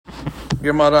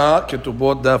Gemara,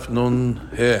 Ketubot Daf Nun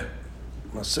He.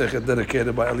 Masechet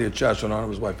dedicated by Elliot Chash on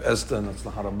his wife Esther, and that's the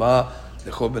Harabah,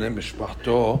 Lechol B'nei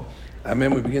Mishpachto. And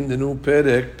then we begin the new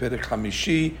Perek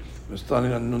Hamishi. We're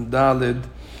starting on Nun Dalid,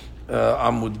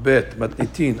 Amud Bet,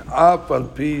 Matnitin. Af al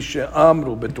pi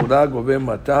she'amru betula gove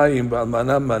 200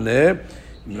 ve'almana maneh,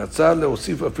 im natzar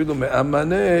leosif afilu me'ah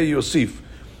maneh, yosif.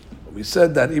 We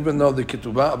said that even though the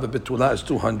ketubah of the betula is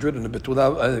 200 and the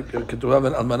ketubah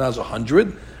and almanah is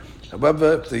 100,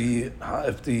 however, if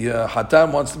the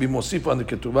hatam wants to be mosif on the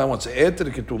ketubah, wants to add to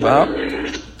the ketubah,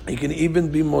 he can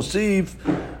even be mosif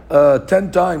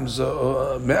 10 times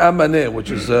me'ah maneh,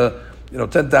 which is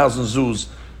 10,000 zuz,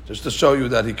 just to show you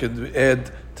that he could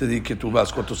add to the ketubah.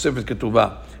 It's called tosefet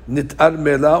ketubah. Nit'ar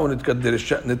mela or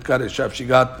nitkar isha, if she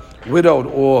got widowed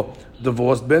or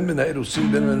divorced, ben min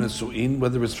ha'erusin, ben min nisu'in,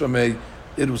 whether it's from a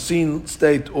erusin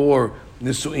state or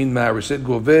nisu'in marriage, said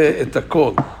goveh et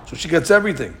hakol. So she gets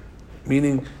everything.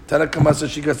 Meaning, Tanakama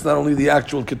says she gets not only the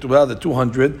actual ketubah, the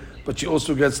 200, but she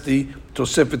also gets the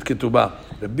tosefet ketubah.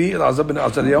 Rabbi Elazar ben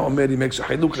Azariah Omer, he makes a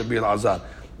haluk Rabbi Elazar.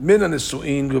 Min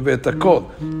nisu'in goveh et hakol.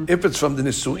 If it's from the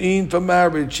nisu'in for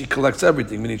marriage, she collects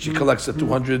everything, meaning she collects the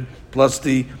 200 plus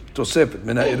the tosefet.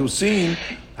 Min ha'erusin,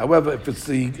 however, if it's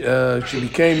the she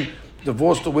became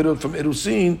divorced or widowed from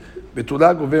erusin,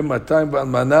 betula goveh 200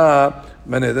 ve'almana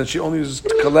maneh, then she only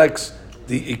collects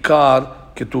the ikar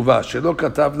ketuvah. Shelo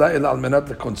katav la el almenat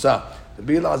lekonsa.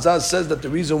 Rabbi Elazar says that the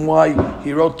reason why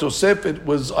he wrote tosefet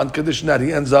was on condition that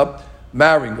he ends up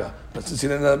marrying her. But since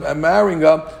he ended up marrying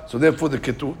her, so therefore the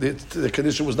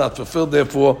condition was not fulfilled.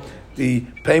 Therefore, the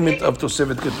payment of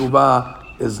tosefet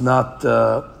ketuvah is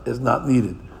not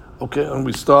needed. Okay, and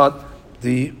we start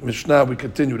the Mishnah. We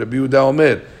continue. Rabbi Yehuda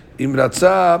Omer, Im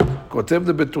ratza kotev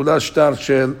lebetula shtar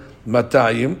shel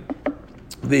 200,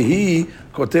 והיא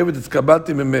כותבת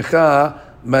התקבלתי ממך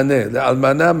מנה,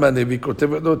 לאלמנה מנה, והיא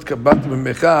כותבת לו התקבלתי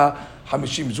ממך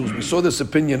 50 זוז. We saw this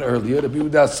opinion earlier. Rabbi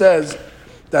Yehuda says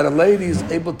that a lady is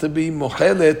able to be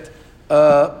mochelet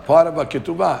part of a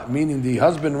ketubah, meaning the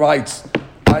husband writes,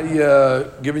 I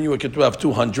giving you a ketubah of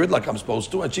 200 like I'm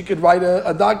supposed to, and she could write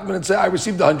a document and say, I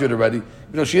received 100 already.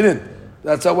 She didn't.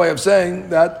 That's her way of saying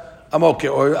that I'm okay.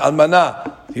 Or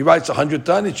almanah, he writes 100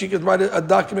 times, and she could write a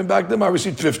document back to him, I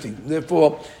received 50.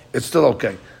 Therefore, it's still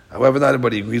okay. However, not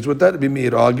everybody agrees with that. Rabbi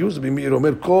Meir argues. Rabbi Meir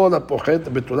Omer, kol hapochet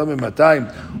betula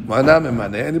me-200 mana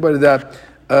me-maneh. Anybody that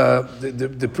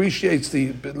depreciates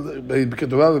the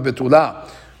ketubah betula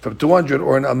from 200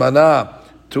 or an almanah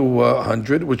to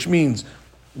 100, which means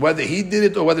whether he did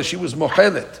it or whether she was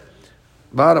mochelet.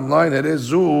 Bottom line, it is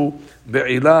zu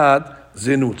be'ilad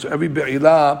zinut. So every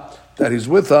be'ilah that he's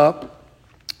with her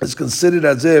is considered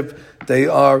as if they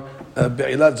are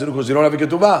be'ilat zinu, because you don't have a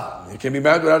ketubah. You can't be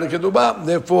married without a ketubah.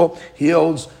 Therefore, he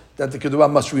holds that the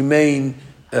ketubah must remain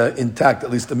intact, at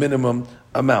least the minimum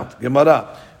amount.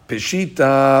 Gemara,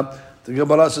 Peshita, the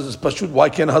Gemara says it's pashut. Why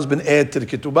can't a husband add to the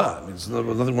ketubah? I mean, there's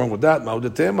nothing wrong with that.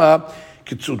 Ma'udetema,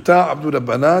 kitzuta abdu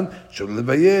rabbanan, shel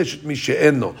levayesh mi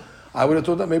she'enno. I would have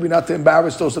thought that maybe not to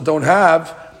embarrass those that don't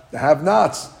have, the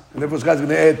have-nots. And if this guy's going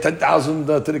to add 10,000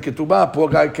 to the ketubah, poor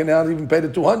guy cannot even pay the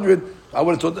 200. I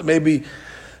would have thought that maybe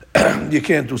you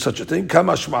can't do such a thing.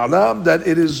 Kamash ma'alam, that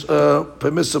it is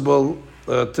permissible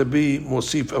to be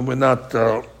mosif, and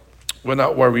we're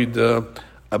not worried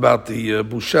about the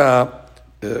busha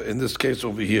in this case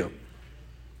over here.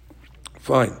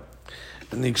 Fine.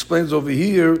 And he explains over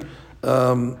here,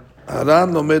 Haran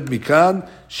lomed mikan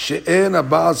she'en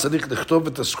ha'ba'al tzarich lechtov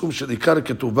et haskum shel ikar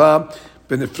ketubah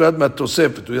בנפרד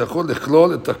מהתוספת, הוא יכול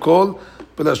לכלול את הכל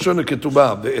בלשון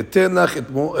הכתובה, ואתן לך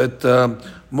את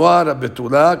מוהר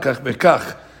הבתולה, כך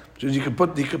וכך. So you can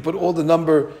put all the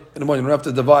number in one. You don't have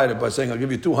to divide it by saying, I'll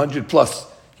give you 200 plus.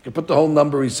 You can put the whole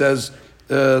number, he says,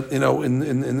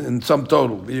 in some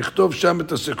total. ויכתוב שם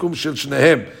את הסיכום של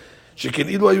שניהם, שכן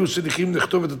אילו היו צריכים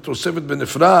לכתוב את התוספת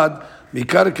בנפרד,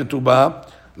 מעיקר הכתובה,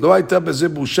 לא הייתה בזה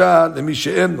בושה למי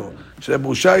שאין לו.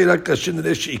 שהבושה היא רק כאשר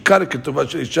נראה שעיקר הכתובה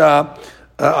של אישה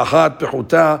אחת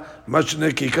פחותה, מה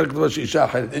שנראה כעיקר הכתובה של אישה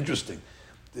אחרת. Interesting.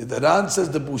 The Ran says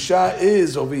the busha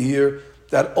is over here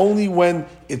that only when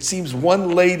it seems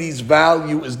one lady's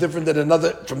value is different than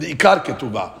another from the ikar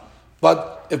ketubah.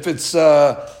 But if it's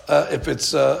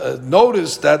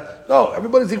noticed that no,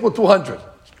 everybody's equal to 200.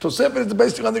 Tosefet is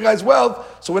based on the guy's wealth,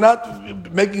 so we're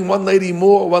not making one lady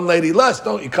more or one lady less.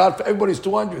 No, ikar for everybody's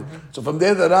 200. So from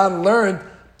there, the Ran learned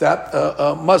that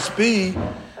must be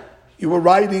you were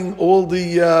writing all of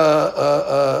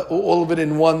it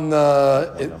in one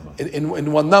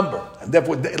in one number, and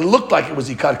therefore it looked like it was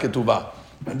ikar ketubah,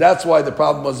 and that's why the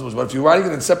problem was. But if you're writing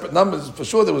it in separate numbers, for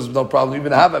sure there was no problem.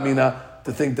 Even have Amina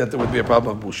to think that there would be a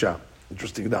problem of busha.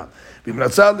 Interesting that. ואם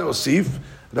רצה להוסיף,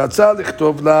 רצה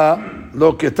לכתוב לה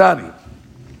לא קטני.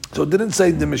 So it didn't say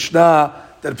in the Mishnah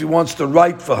that if he wants to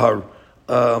write for her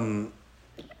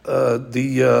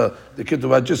the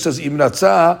ketubah, it just says im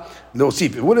ratzah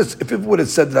leosif. If it would have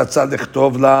said ratzah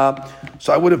lechtov la,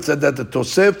 so I would have said that the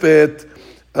Tosefet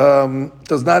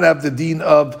does not have the deen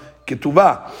of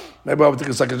ketubah. Maybe I would think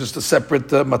it's like just a separate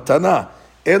matana.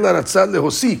 Ela ratzah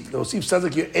lehosif. Lehosif sounds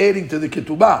like you're adding to the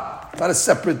ketubah. It's not a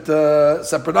separate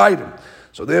item.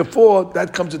 So therefore,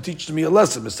 that comes to teach me a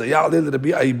lesson. That the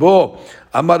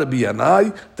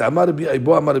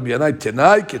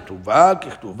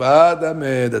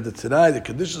tenai, the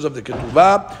conditions of the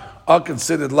ketuvah are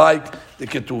considered like the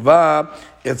ketuvah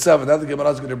itself. And now the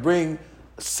Gemara is going to bring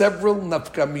several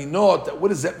nafkaminot. What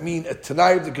does that mean? A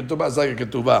tenai of the ketubah is like a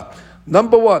ketuvah.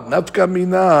 Number one,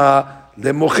 nafkamina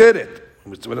lemocheret.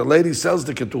 When a lady sells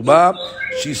the ketubah,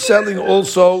 she's selling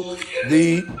also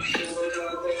the.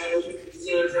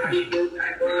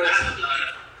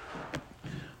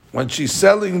 When she's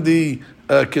selling the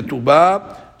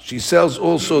ketubah, she sells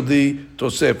also the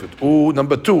tosefet.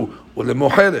 Number two,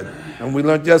 and we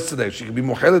learned yesterday, she can be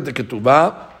mochelet the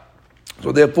ketubah.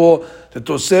 So therefore, the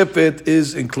tosefet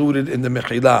is included in the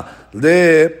mechilah.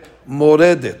 Le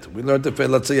moredet. We learned that,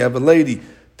 let's say you have a lady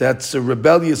that's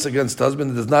rebellious against the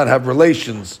husband and does not have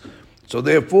relations. So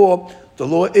therefore, the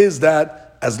law is that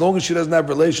as long as she doesn't have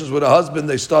relations with her husband,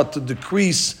 they start to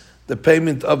decrease the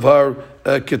payment of her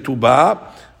ketubah.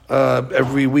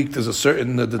 Every week there's a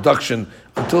certain deduction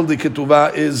until the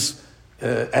ketubah is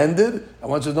ended. And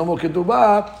once there's no more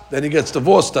ketubah, then he gets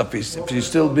divorced if she's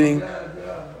still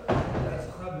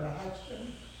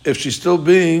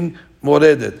being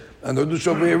moredet. And the Dush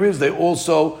over here is they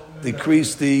also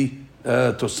decrease the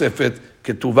tosefet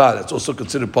ketubah. That's also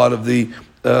considered part of the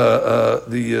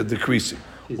decreasing.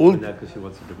 She's doing that because she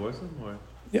wants to divorce him, or?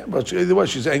 Yeah, but either way,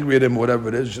 she's angry at him, whatever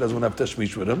it is. She doesn't want to have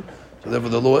tashmish with him. So therefore,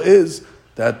 the law is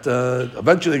that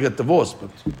eventually they get divorced. But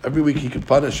every week he can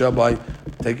punish her by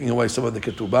taking away some of the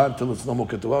ketubah until it's no more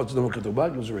ketubah. It's no more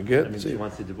ketubah. Gives her a get. I mean, she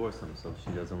wants to divorce him, so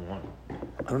she doesn't want him.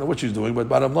 I don't know what she's doing, but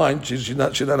bottom line, she's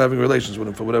not having relations with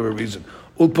him for whatever reason.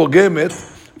 Ulpogemet,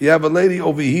 you have a lady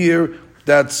over here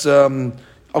that's.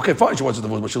 Okay, fine, she wants a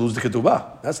divorce, but she'll lose the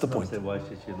ketubah. That's the point. Say, why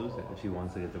should she lose it if she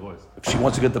wants to get divorced? If she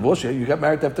wants to get divorced, yeah, you got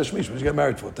married to have tashmish. What did you get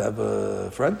married for? To have a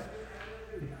friend?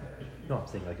 No, I'm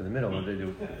saying like in the middle when they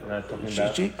do. Not talking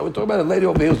about. We're talking about a lady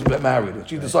over here who's married.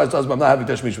 She decides to husband, I'm not having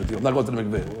tashmish with you. I'm not going to the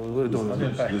mikveh. What are you doing?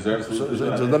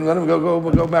 So let him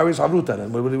go marry his havruta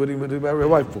then. What do you marry a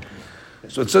wife for?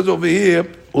 So it says over here,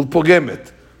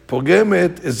 ulpogemet.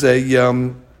 Pogemet is a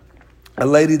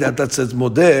lady that says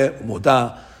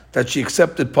modah, that she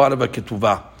accepted part of a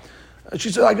ketubah. And she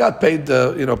said, I got paid,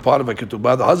 part of a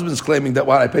ketubah. The husband's claiming that,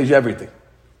 I paid you everything.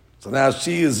 So now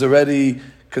she is already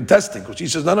contesting. Because she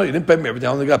says, no, you didn't pay me everything.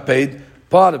 I only got paid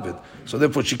part of it. So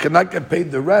therefore, she cannot get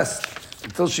paid the rest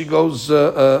until she goes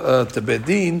to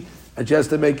Bedin, and she has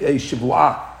to make a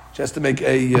shivu'ah. She has to make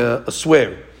a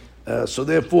swear. So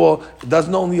therefore, it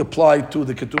doesn't only apply to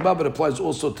the ketubah, but it applies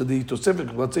also to the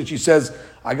tosefet. Let's say she says,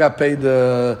 I got paid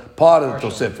part of the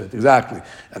tosefet. Exactly.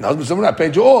 And the husband says, I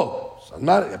paid you all. So you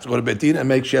have to go to Bedin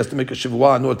and she has to make a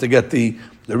shivu'ah in order to get the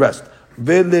rest.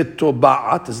 Vele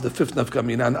toba'at is the fifth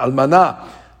nafkamina. And almanah,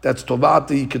 that's toba'at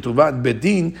the ketubah and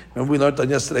Bedin. And we learned on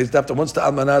yesterday's daf that once the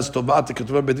almanah is toba'at the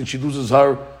ketubah Bedin, she loses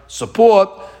her support.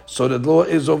 So the law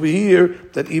is over here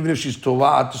that even if she's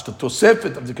toba'at, just the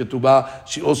tosefet of the ketubah,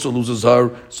 she also loses her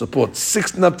support.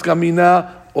 Sixth nafkamina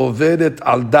overet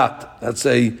al dat. That's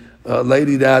a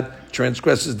lady that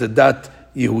transgresses the dat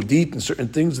Yehudit and certain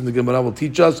things, and the Gemara will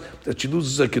teach us that she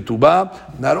loses her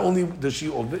ketubah. Not only does she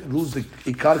lose the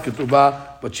ikar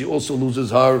ketubah, but she also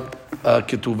loses her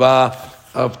ketubah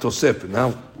of tosefet.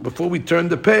 Now, before we turn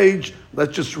the page,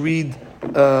 let's just read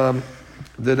the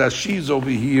Rashis over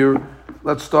here.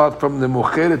 Let's start from the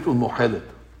mocheret u'mochelet.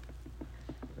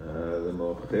 The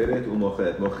mocheret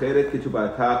u'mochelet. Mocheret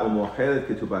ketubata or mochelet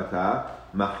ketubata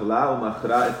machla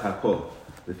u'machra et hakol.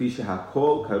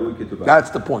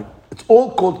 That's the point. It's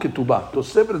all called ketubah.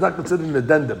 Tosefet is not considered an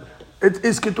addendum. It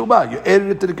is ketubah. You added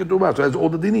it to the ketubah, so it has all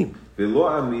the dinim.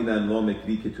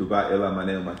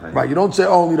 Right, you don't say,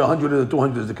 only the 100 or the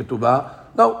 200 is the ketubah.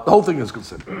 No, the whole thing is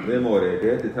considered.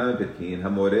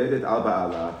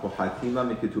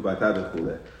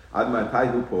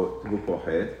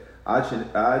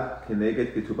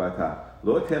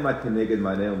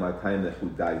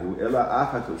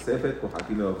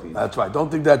 That's right.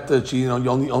 Don't think that she, you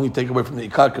only take away from the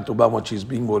ikar ketubah when she's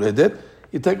being moredet.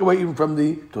 You take away even from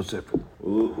the tosefet.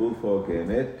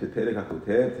 ולפוגמת, בפרק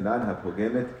הכותב, תנן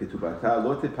הפוגמת כתובתה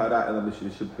לא תפרע אלא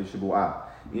בשבועה.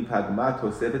 אם פגמה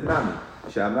תוספת נמי,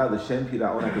 שאמרה לשם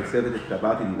פירעון התוספת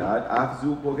התקבלתי דינר, אף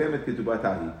זו פוגמת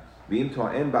כתובתה היא. ואם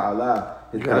טוען בעלה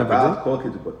התקבלת כל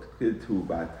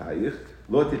כתובתייך,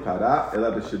 לא תפרע אלא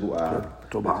בשבועה.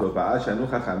 התובעה שענו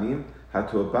חכמים,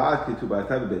 התובעת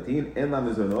כתובתה בבית דין, אין לה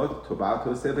מזונות, תובעת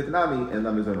תוספת נמי, אין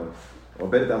לה מזונות.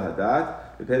 עובדת על הדת,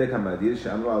 בפרק המדיר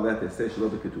שאמרו עליה תעשה שלא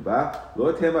בכתובה,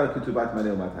 לא תאמר כתובת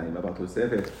מנה ומאתיים, אבל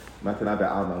תוספת מתנה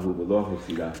בעלמא הוא ולא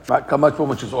הפסידה. Right, come much more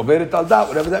much is עובדת על דת,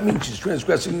 whatever that means, she's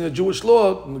transgressing the Jewish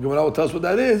law, and the Gemara will tell us what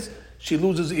that is, she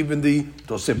loses even the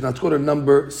tosef. Now let's go to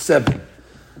number 7.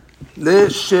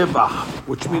 Leshevach,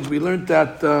 which means we learned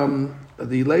that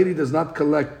the lady does not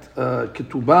collect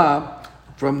ketubah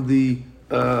from the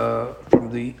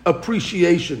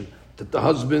appreciation that the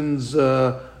husband's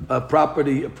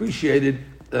property appreciated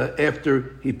after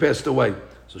he passed away.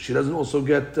 So she doesn't also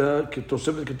get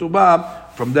tosefet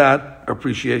ketubah from that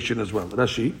appreciation as well.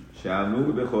 Rashi.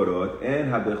 שאמרו בבכורות,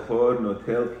 אין הבכור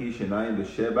נוטל פי שניים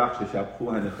בשבח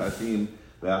ששפכו הנכסים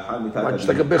לאחר מיתת הדין. Just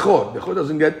like a bechor. Bechor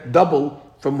doesn't get double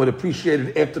from what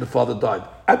appreciated after the father died.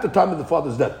 At the time of the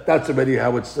father's death, that's already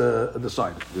how it's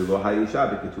decided. ולא האישה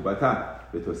בכתובתה.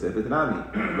 בתוספת נמי,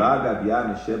 והגבייה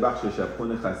משבח ששפכו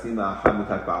נכסים לאחר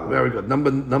מיתת בעלה. Very good.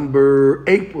 Number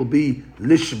 8 will be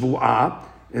lishvu'ah.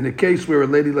 In a case where a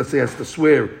lady, let's say, has to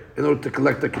swear in order to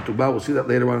collect the ketubah, we'll see that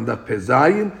later on in that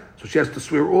Pezayin. So she has to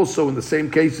swear also in the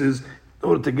same cases in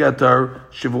order to get her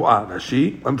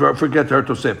shivu'ah. Forget her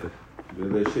tosefet.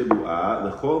 ולשבועה,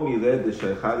 לכל מילד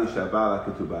דשייכה להישבע על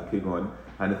הכתובה, כגון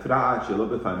הנפרעת שלא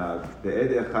בפניו,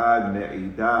 ועד אחד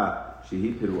מעידה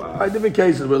שהיא פרועה. Different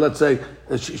cases where, let's say,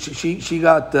 she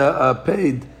got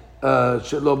paid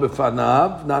שלא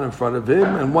בפניו, not in front of him,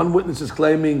 and one witness is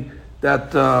claiming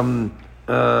that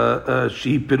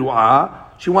she piru'ah,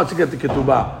 she wants to get the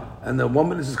ketubah, and the one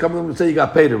witness is coming and say you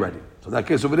got paid already. So in that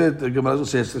case over there, the Gemara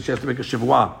says she has to make a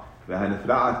shivu'ah.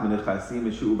 והנפרעת מנכסים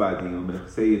משועבדים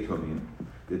ומנכסי יתומים,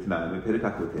 דתנן בפרק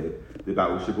הכותב,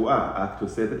 דבעו שבועה, אף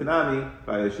תוספת נמי,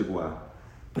 בעיה שבועה.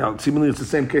 Now, seemingly it's the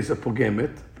same case of pogemet.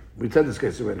 We said this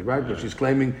case already, right? But she's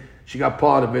claiming she got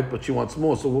part of it, but she wants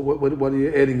more. So what are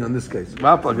you adding on this case?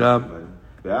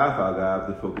 ואף אגב,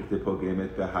 דפוגמת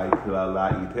בהי כללה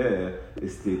איתה,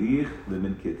 הסתריך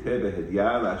למנקטה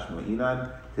בהדיה להשמעינן,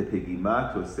 תפגימה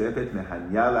תוספת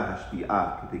מהניה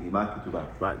להשפיעה, כפגימה כתובה.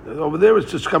 Right. Over there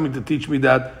it's just coming to teach me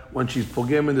that when she's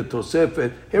pogemet the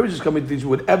tosefet, here it's just coming to teach you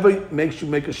whatever makes you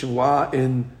make a shivu'ah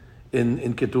in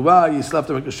ketubah, you still have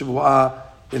to make a shivu'ah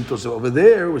in tosefet. Over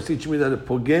there it was teaching me that a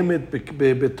pogemet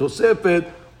betosefet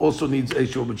also needs a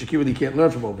shivu'ah, but you really can't learn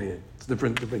from over here. It's a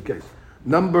different case.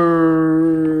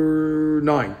 Number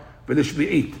 9,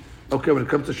 Velishbi'it. Okay, when it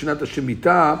comes to Shinat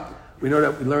Shemitah, we know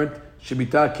that we learned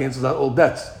Shemitah cancels out all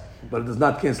debts, but it does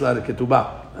not cancel out a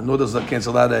ketubah, and nor does it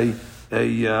cancel out a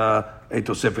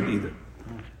tosefet either.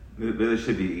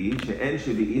 ולשביעית, שאין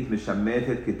שביעית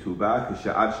משמטת כתובה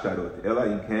כשאר שטרות, אלא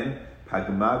אם כן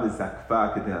פגמה וזקפה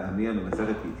כדי להניע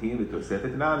ממסכת גיטין ותוספת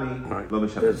נמי, לא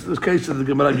משמטת. This case of the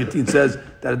Gemara Gittin says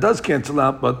that it does cancel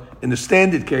out, but in the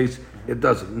standard case, it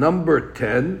doesn't. Number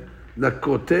 10,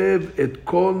 לכותב את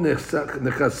כל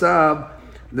נכסיו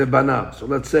לבניו. So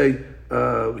let's say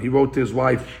he wrote to his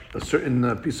wife a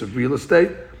certain piece of real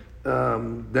estate,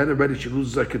 then already she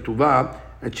loses her ketubah,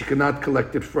 and she cannot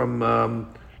collect it from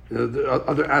the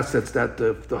other assets that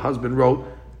the husband wrote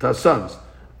to her sons.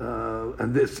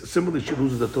 And this similarly, she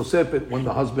loses the tosefet when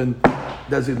the husband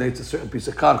designates a certain piece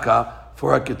of karka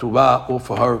for her ketubah or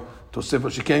for her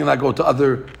tosefet. She cannot go to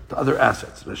other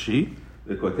assets. Rashi.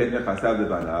 וכותב נכסיו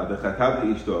לבניו, וכתב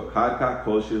לאשתו, קרקע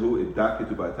כלשהו איבדה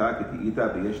כתובתה כתהיתה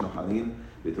ויש נוחלים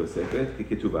בתוספת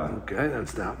ככתובה. Okay,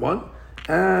 that's that one.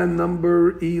 And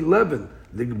number 11,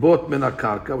 לגבות מן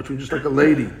הקרקע, which means just like a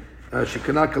lady, she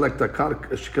cannot collect the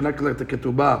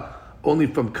ketubah only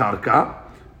from karka.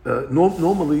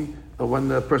 Normally,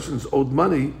 when a person's owed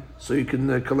money, so you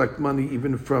can collect money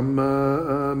even from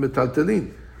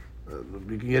metaltelin.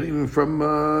 You can get it even from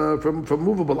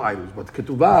movable items. But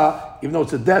ketubah, even though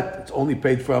it's a debt, it's only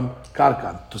paid from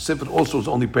karka. Tosefet also is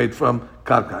only paid from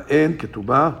karka. And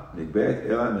ketubah,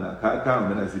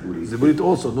 ziburit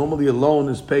also. Normally a loan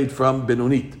is paid from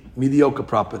benunit, mediocre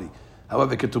property.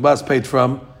 However, ketubah is paid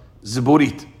from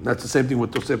ziburit. That's the same thing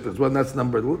with tosefet as well. And that's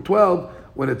number 12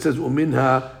 when it says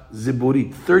uminha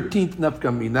ziburit. 13th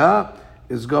nafka mina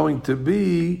is going to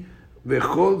be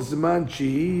v'chol zman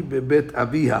shehi bebet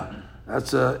aviha.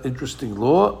 That's an interesting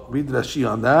law. Read Rashi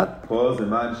on that. כל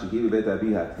זמן שהיא בבית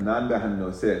אביה, תנן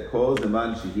בהנושא, כל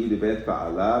זמן שהיא בבית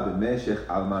בעלה, במשך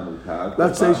אלמנותה.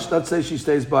 Let's say she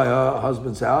stays by her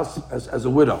husband's house as a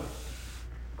widow.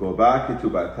 גובה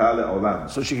כתובתה לעולם.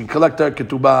 So she can collect her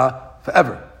ketubah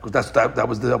forever, because that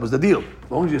was the deal.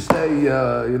 As long as you stay,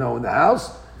 in the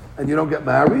house and you don't get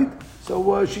married,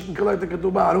 so she can collect the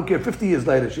ketubah. I don't care. 50 years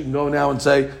later, she can go now and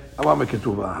say, I want my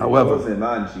ketubah. However,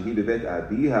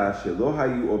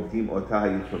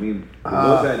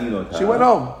 she went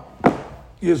home.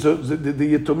 So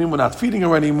the Yatomim were not feeding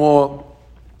her anymore.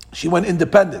 She went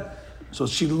independent. So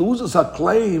she loses her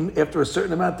claim after a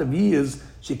certain amount of years.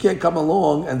 She can't come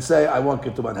along and say, I want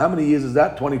ketubah. And how many years is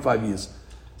that? 25 years.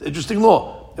 It's an interesting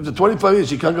law. After 25 years,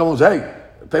 she can't come along and say, hey,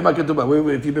 pay my ketubah. Where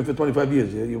if you've been for 25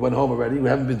 years? You went home already. We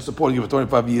haven't been supporting you for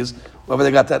 25 years. Wherever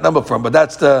they got that number from. But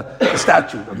that's the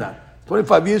statute of that.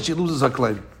 25 years, she loses her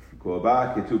claim. Unbelievable.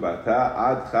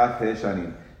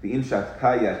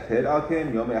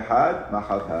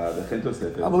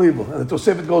 And the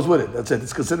Tosefet goes with it. That's it.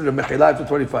 It's considered a mechilai for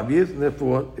 25 years, and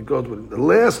therefore it goes with it. The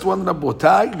last one, number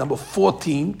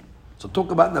 14. So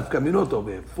talk about nafkaminot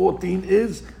over here. 14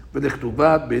 is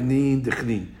v'nechtuvat benin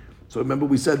dechnin. So remember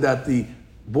we said that the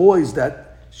boys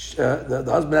that the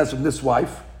husband has from this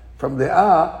wife, from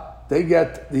Leah, they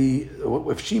get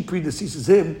if she predeceases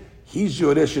him, he's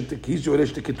yoresh the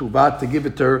ketubah to give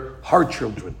it to her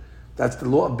children. That's the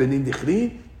law of benin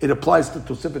dechnin. It applies to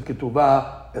Tosefet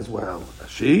ketubah as well.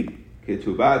 She.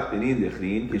 כתובת בנין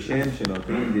דכרין, כשם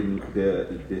שנותנים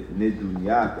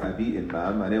נדוניית אבי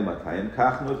אמם, מנה ומאתיים,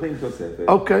 כך נותנים תוספת.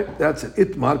 Okay, that's it.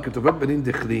 Itmar, כתובת בנין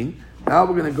דכרין. Now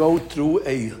we're going to go through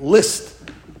a list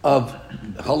of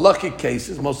halakhic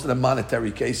cases, most of them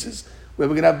monetary cases, where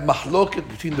we're going to have mahloket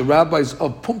between the rabbis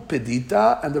of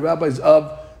Pumpedita and the rabbis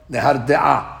of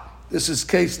Nehardea. This is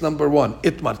case number 1.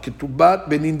 Itmar, ketubat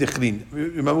benin dechrin.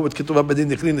 Remember what ketubat benin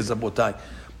dechrin is, Abotai.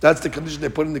 That's the condition they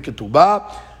put in the ketubah,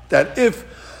 that if,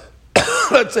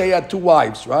 let's say he had 2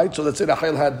 wives, right? So let's say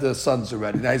Rachel had the sons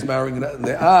already. Now he's marrying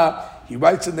Leah. He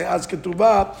writes in Leah's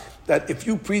ketubah that if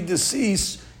you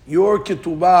predecease your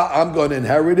ketubah, I'm going to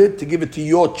inherit it to give it to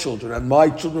your children, and my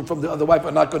children from the other wife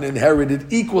are not going to inherit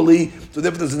it equally. So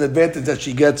therefore there's an advantage that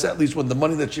she gets, at least when the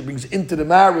money that she brings into the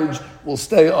marriage will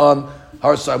stay on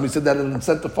her side. We said that it'll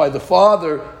incentivize the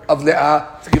father of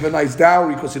Leah to give a nice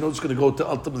dowry because he knows it's going to go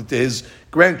ultimately to his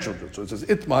grandchildren. So it says,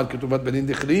 Itmar ketubat benin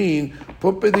dechrin,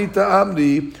 pumpedita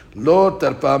amri, lo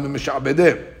tarpa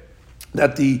mimisha'abedeh.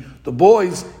 That the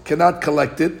boys cannot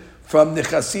collect it from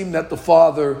nechasim that the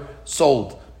father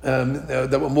sold,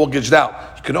 that were mortgaged out.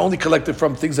 You can only collect it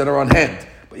from things that are on hand,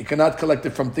 but you cannot collect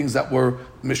it from things that were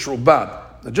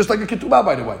mishrubad. Just like a ketubah,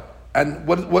 by the way. And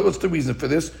what's the reason for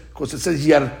this? Because it says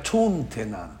yartun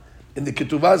tenan. In the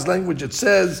ketubah's language, it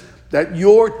says that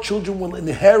your children will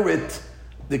inherit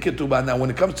the ketubah. Now, when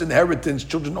it comes to inheritance,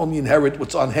 children only inherit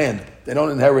what's on hand. They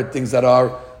don't inherit things that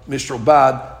are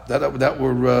mishrubad,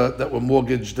 that were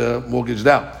mortgaged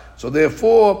out. So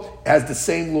therefore, it has the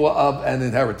same law of an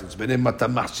inheritance.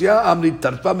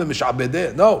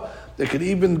 No, they could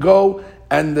even go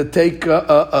and take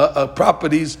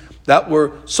properties that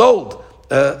were sold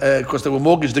because they were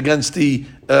mortgaged against the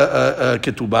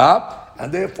ketubah,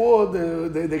 and therefore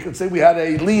they could say we had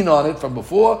a lien on it from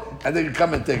before, and they could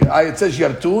come and take it. It says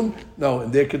yartun. No,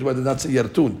 in their ketubah did not say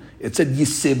yartun. It said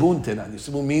yisebun tenan.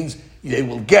 Yisebun means they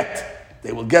will get.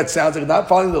 They will get. Sounds like not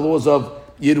following the laws of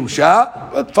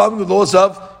Yerusha, but following the laws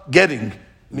of getting,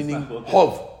 meaning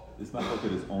hov. This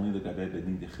machloket is only the gabei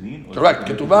benin dechrin? Correct.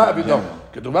 Ketubah, no.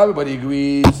 Ketubah, everybody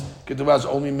agrees. Ketubah is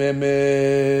only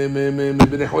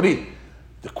benechorin.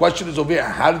 The question is over here,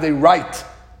 how do they write,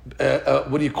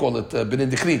 what do you call it, benin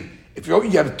dechrin? If you're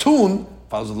yartun,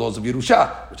 follows the laws of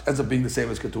Yerusha, which ends up being the same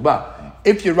as ketubah.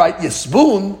 If you write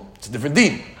yesbun, it's a different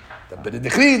deen. The benin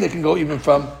dechrin, they can go even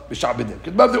from b'shah bedin.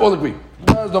 Ketubah, they all agree.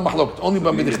 There's no machlok, only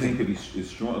benin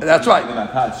dechrin. That's right.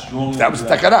 That was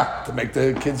takana, to make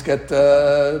the kids get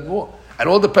more. And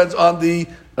all depends on the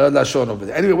lashon over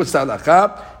there. Anyway, what's the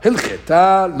halakha?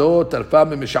 Hilcheta lo tarfa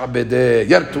mimisha'bedeh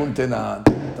yartun tenan.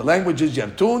 The language is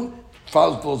yartun,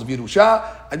 follows the laws of Yerusha,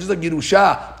 and just like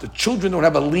Yerusha, the children don't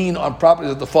have a lien on property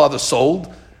that the father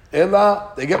sold.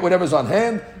 Ella, they get whatever's on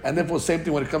hand, and therefore same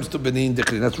thing when it comes to benin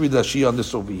dechrin. Let's read Rashi on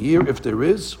this over here, if there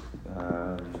is.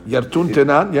 Yartun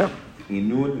tenan, yeah.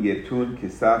 Inun yetun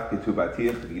kisaf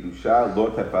ketubatir Yerusha lo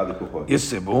tarfa lekukot.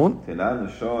 Yisebun. Tenan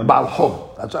lashon.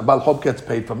 Balchob. That's right. Balchob gets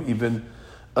paid from even,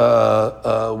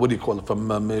 what do you call it, from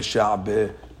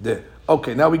Mesha'bedeh.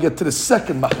 Okay, now we get to the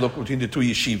second machlok between the 2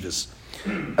 yeshivas.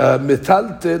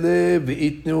 Metaltele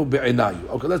ve'itnu be'inayu.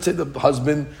 Okay, let's say the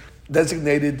husband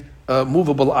designated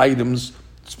movable items,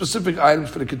 specific items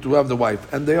for the ketubah of the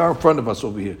wife, and they are in front of us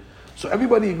over here. So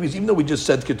everybody agrees, even though we just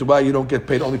said ketubah, you don't get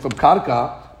paid only from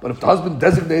karka, but if the husband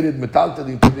designated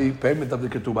metaltalin for the payment of the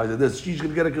ketubah, she's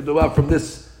going to get a ketubah from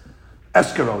this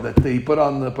escrow that they put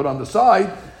on the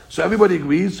side. So everybody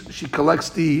agrees she collects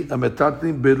the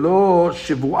metaltalin below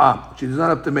shivu'ah. She does not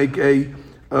have to make a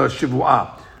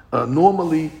shivu'ah.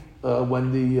 Normally,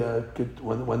 when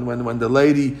the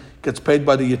lady gets paid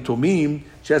by the yatumim,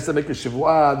 she has to make a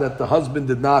shivu'ah that the husband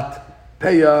did not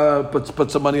pay her,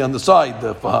 put some money on the side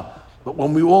for her. But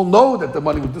when we all know that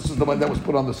this is the money that was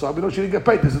put on the side, we know she didn't get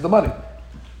paid. This is the money.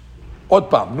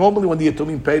 Otpam. Normally, when the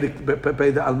yatumim pay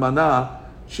the almanah,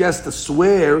 she has to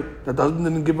swear that the husband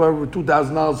didn't give her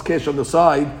 $2,000 cash on the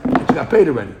side, and she got paid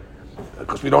already.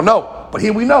 Because we don't know. But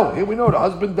here we know. The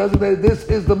husband designated this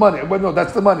is the money. Everybody knows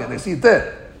that's the money, and they see it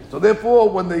there. So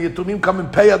therefore, when the yatumim come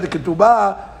and pay her the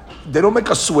ketubah, they don't make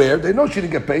us swear. They know she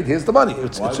didn't get paid. Here's the money. Why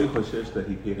do you choshesh that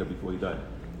he paid her before he died?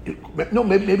 No,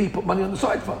 maybe he put money on the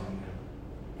side for her.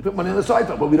 He put money on the side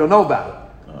for her, but we don't know about it.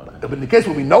 But in the case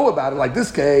where we know about it, like this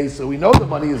case, so we know the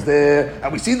money is there,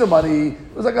 and we see the money,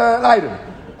 it was like an item.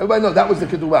 Everybody knows that was the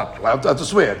ketubah. I have to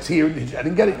swear, it's here, I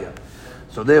didn't get it yet.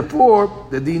 So therefore,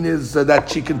 the deen is that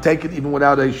she can take it even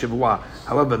without a shivuah.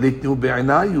 However,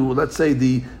 let's say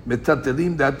the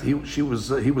metatelim that he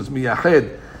was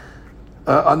miyahed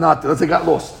are not. Let's say got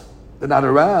lost. They're not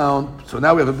around. So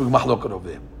now we have a big mahlokat over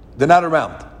there. They're not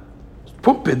around.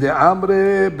 Puppe de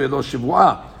amre belo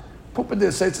shivuah. Puppe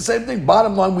de say it's the same thing.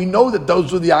 Bottom line, we know that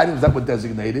those were the items that were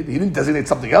designated. He didn't designate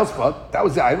something else for it. That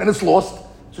was the item, and it's lost,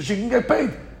 so she can get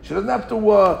paid. She doesn't have to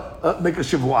make a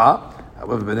shivuah.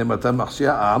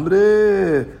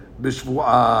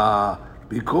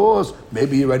 Because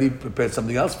maybe he already prepared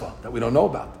something else for that we don't know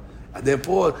about. And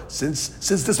therefore, since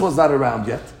this was not around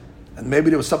yet, and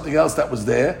maybe there was something else that was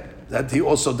there, that he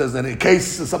also does that in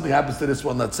case something happens to this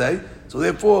one, let's say. So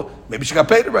therefore, maybe she got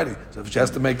paid already. So if she has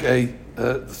to make a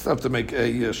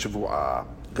shivuah.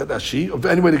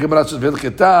 Anyway, the Gemara says,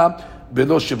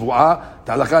 below shivuah.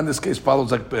 The halakha in this case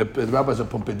follows like the rabbis of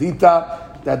Pumpedita,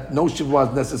 that no shivuah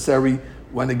is necessary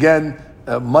when again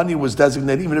money was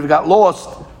designated, even if it got lost.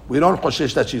 We don't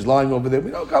choshesh that she's lying over there. We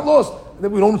know it got lost. And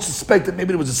then we don't suspect that maybe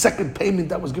there was a second payment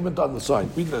that was given to on the side.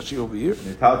 Read Rashi over here.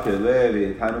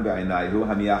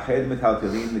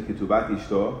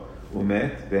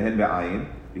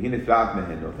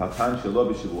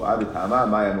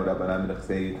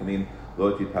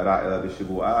 לא תיפרע אלא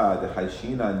בשבועה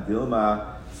דחיישינן דילמה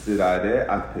סירare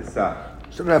ad pesach.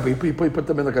 So he put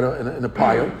them in a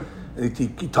pile, and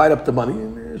he tied up the money,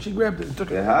 and she grabbed it and took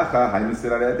it.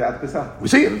 We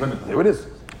see it. There it is.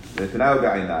 ותנאו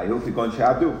בעיניו כגון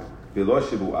שעבדו, ולא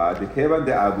שבועה, דכיוון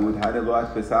דעבוד הנה לא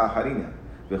הדפסה אחריניה,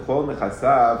 וכל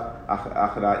נכסיו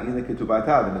אחראי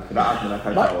לכתובתה ונפרעת מן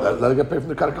הקרקעות. Let her get paid from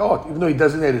the karkaot. Even though he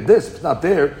designated this, if it's not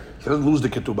there, she doesn't lose the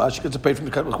ketubah, she gets paid from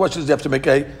the karkaot. The question is, you have to make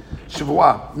a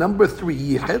shivuah. Number 3,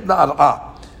 yihed la'ar'ah.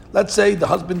 Let's say the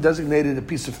husband designated a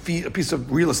piece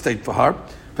of real estate for her,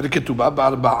 for the ketubah,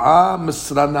 ba'arba'a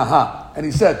misranaha. And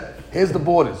he said, here's the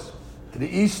borders. To the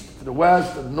east, to the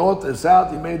west, to the north, to the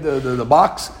south. He made the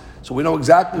box, so we know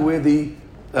exactly where the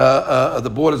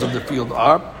borders of the field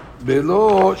are.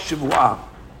 Below shivuah.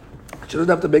 She doesn't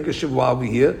have to make a shivuah over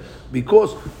here,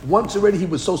 because once already he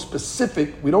was so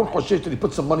specific, we don't choshesh that he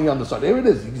put some money on the side. There it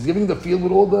is. He's giving the field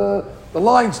with all the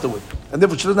lines to it. And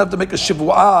therefore she doesn't have to make a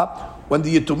shivuah when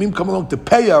the yatumim come along to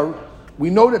pay her. We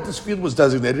know that this field was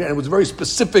designated and it was very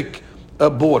specific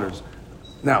borders.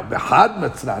 Now, behad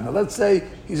metzrana, let's say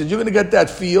he said, you're going to get that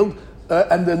field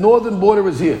and the northern border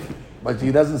is here. But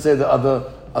he doesn't say the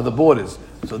other borders.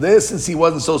 So there, since he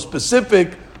wasn't so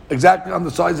specific, exactly on the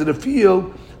size of the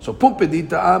field, so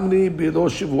pumpedita amni below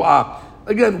shivuah.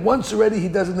 Again, once already he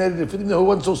designated it, even though he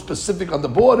wasn't so specific on the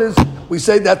borders, we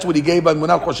say that's what he gave us. We're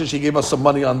not choshesh he gave us some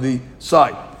money on the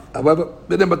side. However,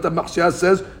 but the Machshah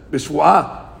says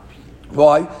bishvuah.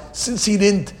 Why? Since he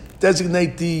didn't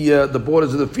designate the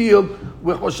borders of the field,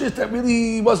 we're choshesh that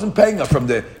really he wasn't paying her from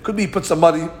there. Could be he put some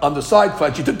money on the side for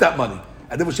it. She took that money,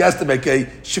 and then she has to make a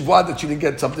shivuah that she didn't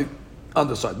get something on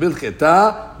the side.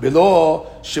 Bilcheta below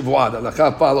shivuah. The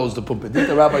halakha follows the pumpedita.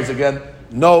 The rabbis again,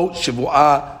 no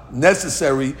shivuah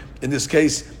necessary in this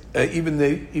case. Even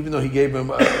though he gave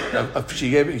him,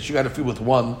 she got a field with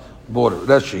one border.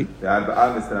 That's she.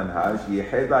 בארבעה מסרנהה,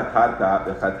 שייחד לה קרקע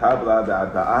וכתב לה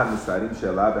בארבעה מסרים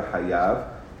שלה בחייו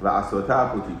לעשותה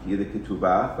הפוטיקי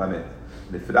לכתובה ומת.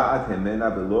 נפרעת ממנה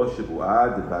בלא שבועה,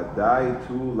 דוודאי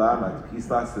תו לה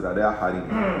מדפיס לה סררי החרים.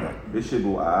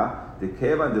 בשבועה,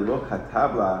 דכיוון דלא כתב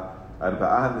לה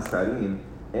ארבעה מסרים,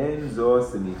 אין זו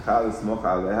סמיכה לסמוך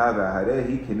עליה, והרי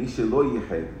היא כמי שלא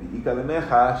ייחד, ואיכא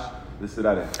למחש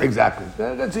לסרare. Exactly.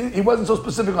 He wasn't so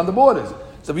specific on the borders.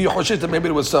 So maybe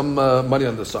there was some money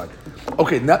on the side.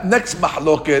 Okay, next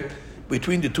mahloket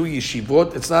between the two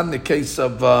yeshivot. It's not in the case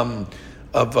of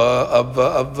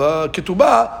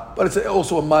ketubah, but it's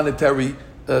also a monetary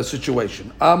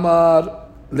situation. Amar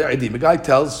le'edim. The guy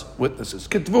tells witnesses,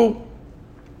 Kitvu,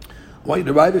 I want you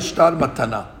to write a shtar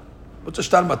matana. What's a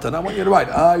shtar matana? I want you to write,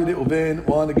 Reuven,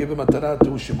 want to give a matana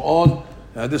to Shimon,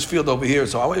 this field over here.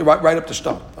 So I want you to write up the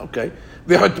shtar. Okay.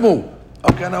 V'hatmu.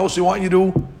 Okay, and I also want you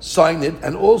to sign it,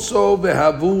 and also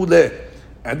v'havu le.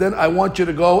 And then I want you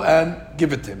to go and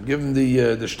give it to him. Give him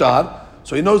the shtar,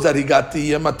 so he knows that he got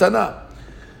the matana.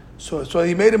 So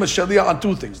he made him a shaliach on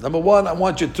two things. Number one, I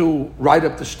want you to write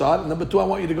up the shtar. And number two, I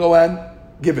want you to go and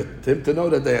give it to him to know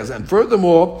that they has. And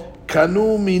furthermore,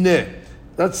 kanu mineh.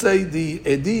 Let's say the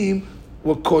edim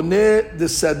were koneh the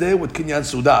sadeh with kinyan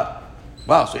sudar.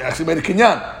 Wow, so he actually made a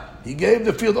kinyan. He gave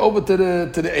the field over to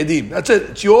the edim. That's it.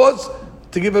 It's yours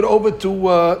to give it over to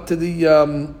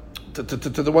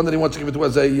the one that he wants to give it to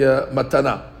as a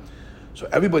matana. So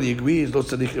everybody agrees.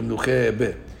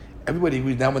 Everybody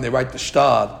agrees now when they write the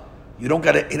shtar, you don't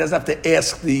got to. He doesn't have to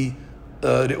ask the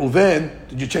Reuven,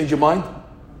 did you change your mind?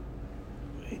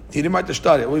 He didn't write the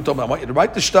shtar yet. What are you talking about? I want you to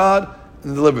write the shtar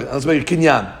and deliver it. And let's make a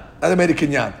kinyan. Now they made a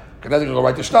kinyan. Because now they're going to go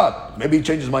write the shtar. Maybe he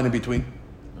changed his mind in between.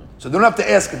 So they don't have to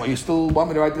ask him, you still want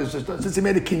me to write this? Since he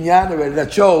made a kinyan already,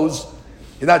 that shows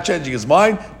he's not changing his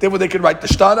mind. Therefore, they can write the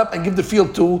shtar up and give the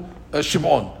field to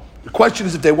Shimon. The question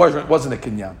is if there wasn't a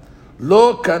kinyan.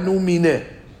 Lo kanu mineh.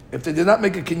 If they did not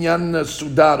make a kinyan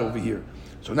sudar over here.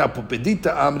 So now,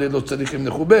 popedita amre lo tzarichim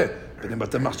nechubeh. So the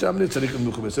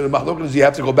machlok is you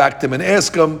have to go back to him and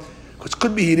ask him, because it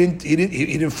could be he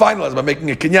didn't finalize by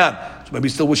making a kinyan. So maybe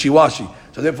he's still wishy-washy.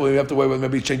 So therefore you have to worry whether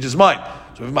maybe he changed his mind.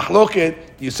 So if machloket,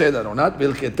 you say that or not.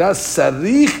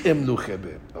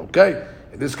 Okay?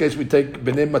 In this case we take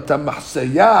b'nei matam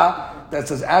mahseyah, that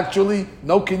says actually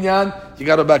no kinyan, you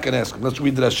got to go back and ask him. Let's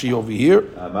read Rashi over here.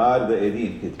 Amar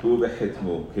ve'edim kitbu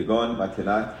v'chitmu kegon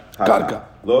matanat karka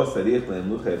lo sarich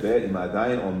le'emluche be im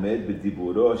adayin omed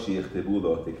b'diburo sheyichtabu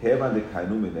lo tekhevan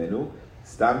dekaynu mimenu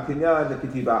stam kinyan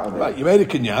lekitiba omed. Right, you made a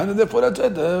kinyan and therefore that's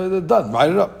it, done.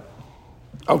 Write it up.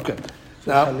 Okay.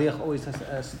 Now, Shaliach always has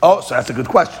to ask. Oh, so that's a good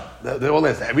question. They all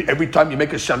ask every time you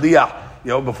make a shaliach,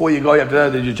 before you go, you have to.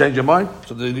 Did you change your mind?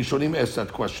 So the Rishonim asked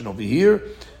that question over here.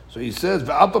 So he says,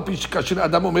 "Ve'al pi shekasher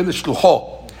adam omer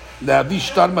l'shlucho le'avi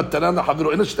shtar matana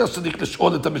la'chaviro ena shtar tzaddik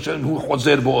l'sh'ol et ha'misharim hu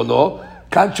chozer bo o lo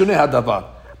kan shoneh hadavar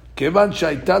kevan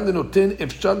she'ayta lenoten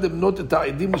efshar lemnot et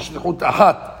ha'edim l'shlichut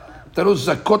achat tanu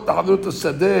zakot la'chavirot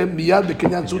hasadeh miyad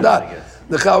b'kinyan sudar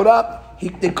l'chaura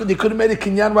they could have made a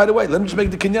kinyan right away. Let me just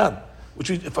make the kinyan. Which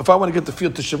is, if I want to get the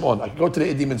field to Shimon, I can go to the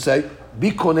edim and say,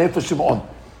 "Be koneh for Shimon."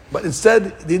 But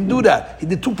instead, he didn't do that. He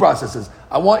did two processes.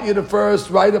 I want you to first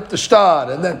write up the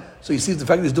shtar, and then, so you see the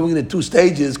fact that he's doing it in two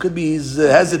stages, could be he's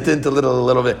hesitant a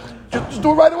little bit. Just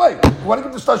do it right away. You want to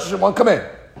get the shtar to Shimon, come in.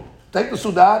 Take the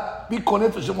sudat, be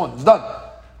koneh for Shimon. It's done.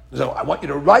 So I want you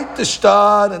to write the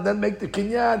shtar, and then make the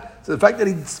kinyan. So the fact that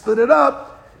he split it up,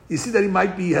 you see that he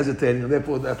might be hesitating, and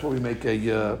therefore that's why we make a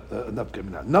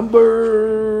nafka.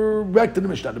 Number, back to the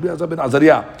Mishnah, Rabbi Azar ben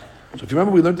Azariah. So if you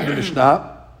remember, we learned in the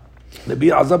Mishnah, Rabbi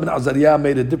Azar ben Azariah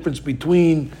made a difference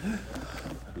between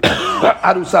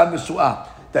Arusa and Nisu'ah.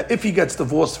 That if he gets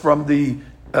divorced from the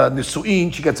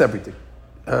Nisu'in, she gets everything.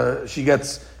 She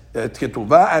gets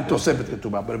Ketubah and Tosefet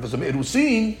Ketubah. But if it's a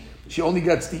Erusin, she only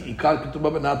gets the Ikar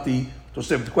Ketubah, but not the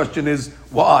Tosefet. The question is,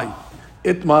 why?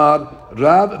 Itmar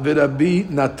Rav v'Rabbi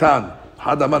Natan.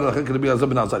 Hadamar alakha k'Rabbi Azar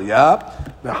ben Azariah,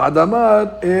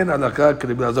 v'Hadamar en alakha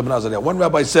k'Rabbi Azar ben Azariah. One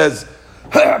rabbi says, is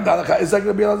that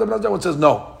Rabbi Azar ben Azariah? One says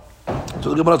no. So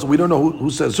the Gemara says, we don't know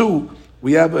who says who.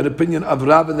 We have an opinion of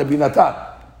Rav and Rabbi Natan.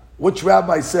 Which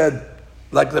rabbi said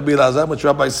like Rabbi Azar? Which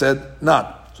rabbi said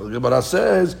not? So the Gemara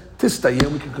says,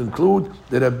 Tistayim, we can conclude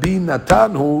that Rabbi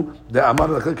Natan who the Amar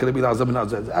alakha k'Rabbi Azar ben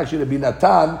Azariah. Actually, Rabbi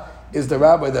Natan is the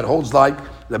rabbi that holds like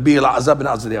Rabbi Azar ben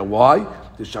Azariah. Why?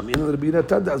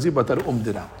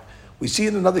 We see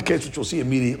in another case, which we'll see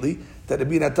immediately, that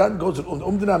Rabbi Natan goes to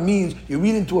Umdina means you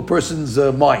read into a person's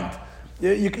mind.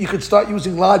 You could start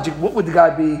using logic. What would the guy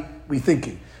be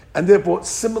thinking? And therefore,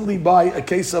 similarly, by a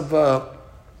case of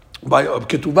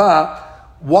Ketubah,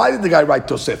 why did the guy write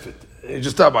Tosefet? He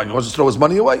just thought, he wants to throw his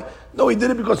money away? No, he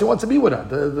did it because he wants to be with her.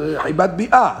 The Haibat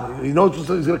Bi'ah. He knows he's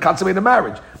going to consummate a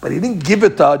marriage. But he didn't give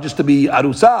it to her just to be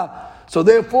Arusa. So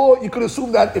therefore, you could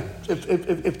assume that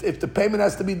if the payment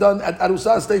has to be done at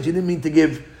Arusa stage, he didn't mean to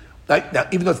give Like, now,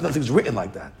 even though nothing's written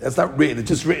like that, that's not written. It's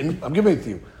just written. I'm giving it to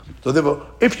you. So therefore,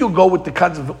 if you go with the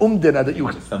kinds of umdina that you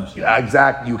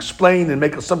exactly, you explain and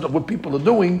make assumptions of what people are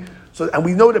doing. So, and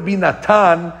we know that Bi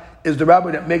Natan is the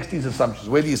rabbi that makes these assumptions.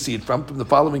 Where do you see it from? From the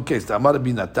following case: the Amar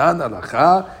Bi Natan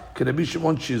alacha keRabbi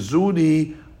Shimon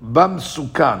Shizuri bam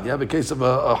sukan. You have a case of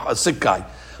a sick guy.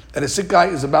 And a sick guy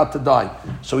is about to die.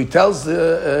 So he tells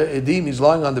Edim, he's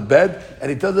lying on the bed, and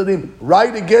he tells Edim,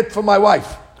 write a get for my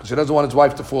wife. Because he doesn't want his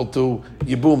wife to fall to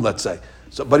Yibum, let's say.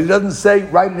 So, but he doesn't say,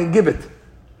 write it and give it.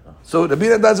 So the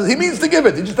Binah says, he means to give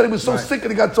it. He just thought he was so sick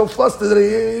and he got so flustered that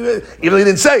even though he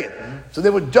didn't say it. So they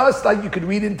were just like you could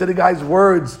read into the guy's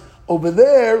words over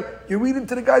there, you read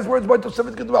into the guy's words by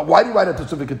Tosefet Ketuvah. Why do you write a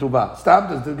Tosefet Ketuvah? Stop,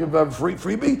 does he give a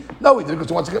freebie? No, he did it because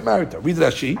he wants to get married to her. Read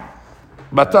Rashi.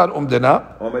 Batar umdena.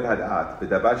 עומד הדעת,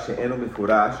 בדבר שאינו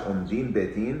מפורש, עומדים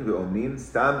בית דין ואומרים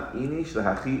סתם איניש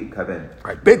להכי יכוון.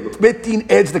 Beit Din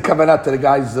adds the kavanah to the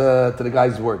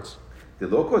guy's words. זה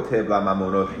לא כותב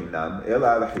לממונו חינם,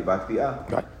 אלא לחיבת תביעה.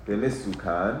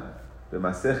 ומסוכן,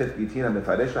 במסכת גיטין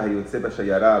המפרש לה היוצא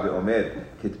בשיירה ואומר,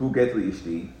 כתבו גט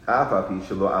לאשתי, אף על פי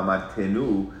שלא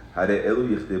אמרתנו, הרי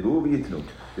אלו יכתבו ויתנו.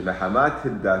 ומחמת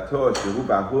דעתו שהוא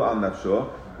בעבור על נפשו,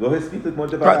 Right,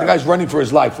 the guy's running for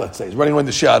his life, let's say. He's running when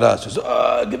the Shahada says,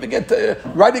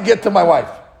 write a get to my wife.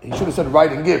 He should have said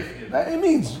write and give.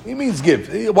 He means give.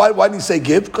 Why didn't he say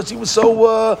give? Because he was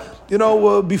so,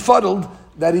 befuddled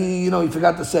that he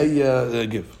forgot to say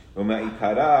give.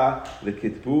 ומעיקרה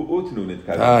לכתבו ותנו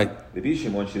נתקרב. רבי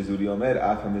שמעון שזורי אומר,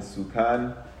 אף המסוכן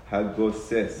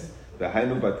הגוסס.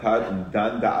 והיינו בתד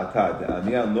ומדן דעתה,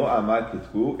 דעמיה לא אמר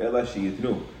כתבו, אלא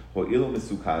שיתנו. Right, he's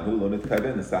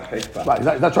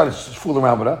not trying to fool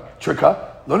around with her, trick her.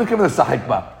 Lo nitkaveh l'sachek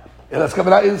ba. Elas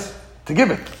kavanah is to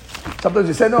give it. Sometimes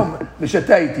you say, no,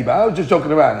 nishatei ba. I was just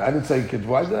joking around. I didn't say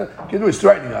kedvu. Kedvu is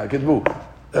threatening her, kedvu.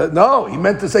 No, he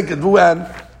meant to say kedvu and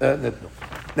no.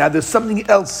 Now there's something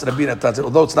else Rabbi Natan said,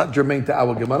 although it's not germane to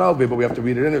our Gemara, but we have to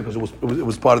read it in it because it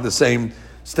was part of the same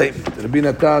statement. Rabbi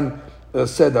Natan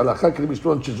said, "Halacha keRabbi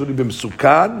Shimon shezuri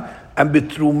b'msukan and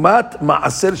betrumat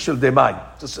maaser shel demai."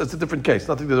 It's a different case,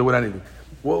 nothing to do with anything.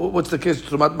 What's the case?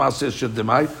 Betrumat maaser shel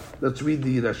demai. Let's read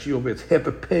the Rashi over. It's half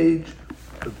a page,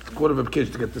 a quarter of a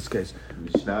page to get this case.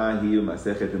 Mishnah hiu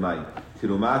masechet demai.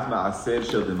 Betrumat maaser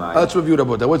shel demai. Let's review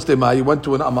about that. What's demai? You went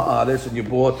to an Ama'aris and you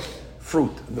bought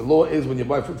fruit. And the law is when you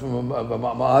buy fruit from a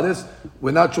Ma'aris,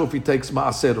 we're not sure if he takes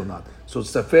Ma'aser or not. So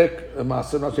it's Safek,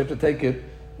 Ma'aser, so you have to take it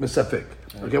Misafek.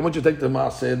 Okay, once you take the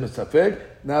Ma'aser, Misafek,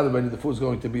 now the food is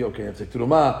going to be okay. You have to take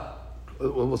Terumah.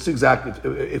 We'll see exactly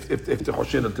if the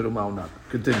Hoshen and Terumah or not.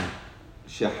 Continue.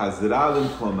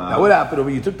 Now what happened over?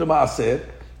 You took the Ma'aser,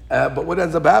 but what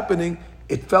ends up happening,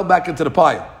 it fell back into the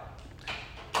pile.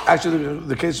 Actually,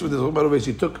 the case with this over is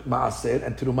you took Ma'aser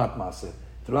and Terumat Ma'aser.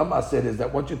 Terumat Ma'aser is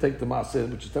that once you take the Ma'aser,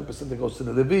 which is 10% that goes to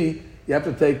the Levi, you have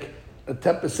to take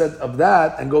 10% of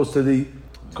that and goes to the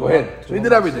Kohen. So he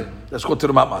did everything. That's called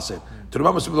Terumat Ma'aser.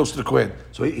 Terumat Ma'aser belongs to the Kohen.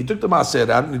 So he took the Ma'aser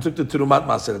out and he took the Terumat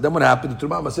Ma'aser. Then what happened? The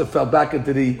Terumat Ma'aser fell back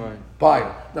into the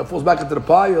pile. Now it falls back into the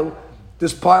pile.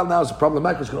 This pile now is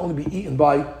problematic because it can only be eaten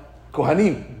by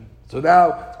Kohanim. So now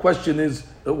the question is,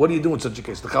 what do you do in such a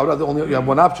case? The Chaura, you have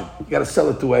one option. You got to sell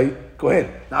it to a Kohen.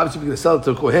 Now obviously if you're going to sell it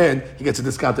to a Kohen, he gets a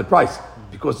discounted price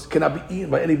because it cannot be eaten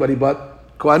by anybody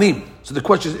but Kohanim. So the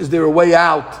question is there a way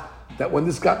out that when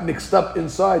this got mixed up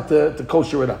inside to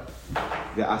kosher it up?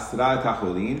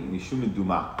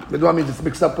 Meduma means it's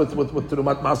mixed up with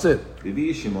Terumat Ma'aser.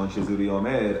 Rabbi Shimon shezuri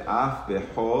omer, af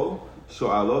bechol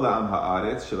sho'alo la'am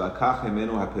ha'aretz shelakach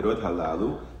himenu ha'perot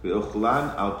halalu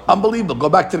ve'ochlan al. Unbelievable. Go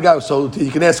back to the guy so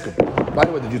you can ask him. By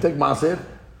the way, did you take Ma'aser?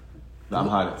 La'am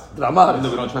ha'aretz. La'am ha'aretz. No,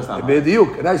 we don't trust la'am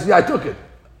ha'aretz. And I said, yeah, I took it.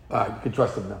 All right, you can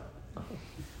trust him now.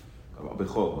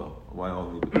 Bechol, why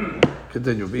only?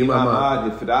 Continue. I did it.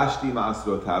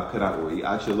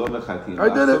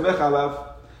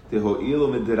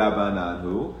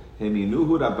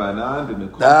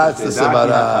 That's the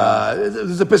Sevara.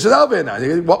 There's a Peseda.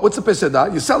 What's a Peseda?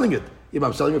 You're selling it.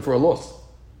 I'm selling it for a loss.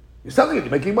 You're selling it.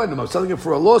 You're making money. I'm selling it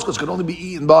for a loss because it can only be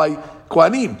eaten by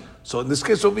Kohanim. So in this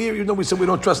case over here, we said we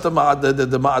don't trust the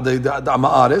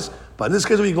Ma'aris. But in this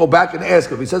case, we go back and ask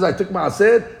him. If he says, I took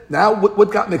Ma'aser, now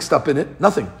what got mixed up in it?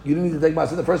 Nothing. You didn't need to take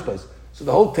Ma'aser in the first place. So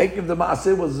the whole taking of the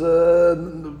Ma'aser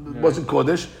wasn't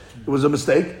Kodesh. It was a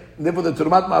mistake. And therefore, the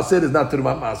Terumat Ma'aser is not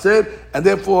Terumat Ma'aser. And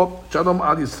therefore, Shalom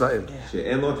Al Yisrael.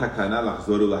 שאין לו תקנה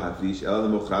לחזור ולהפריש, אלא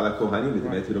למוכרה לכהנים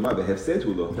ודמי תרומה, והפסד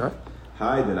הוא לו.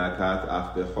 היי דנקת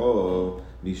אף בכור,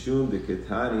 משום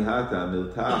דקתני התה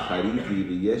מילתא חריתי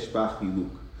ויש בה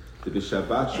חילוק.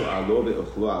 ובשבת שואלו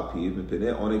ואוכלו על פיו, מפני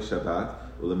עונג שבת,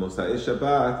 ולמוצאי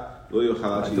שבת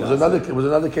There was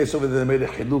another case over there that made a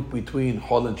chiluk between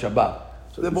Chol and Shabbat.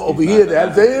 So over here,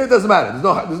 it doesn't matter.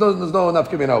 There's no enough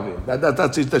coming over here.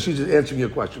 That's she's just answering your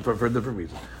question for a different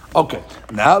reason. Okay,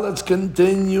 now let's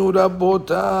continue.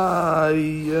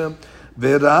 Rabotai,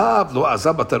 V'Rav lo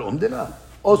azab batar umdina.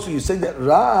 Also, you're saying that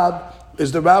Rav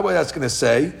is the rabbi that's going to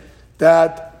say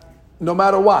that no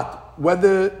matter what,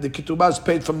 whether the ketubah is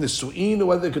paid from the su'in or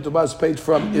whether the ketubah is paid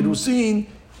from irusin,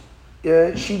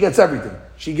 she gets everything.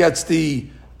 She gets the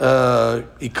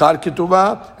ikar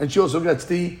ketubah, and she also gets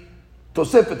the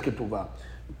tosefet ketubah.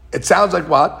 It sounds like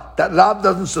what? That Rav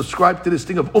doesn't subscribe to this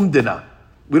thing of umdina.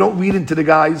 We don't read into the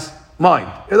guy's mind.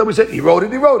 We say he wrote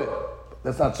it. But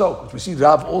that's not so. We see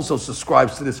Rav also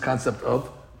subscribes to this concept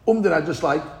of umdina, just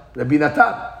like Rabbi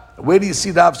Natan. Where do you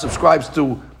see Rav subscribes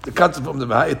to the concept of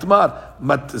umdina?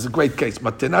 Itmar is a great case.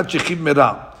 Matenat shechim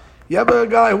mera. You have a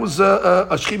guy who's a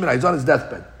shechim mera. He's on his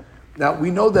deathbed. Now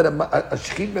we know that a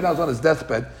shechim mera is on his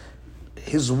deathbed.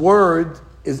 His word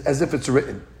is as if it's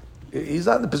written. He's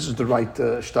not in the position to write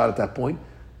shtar at that point.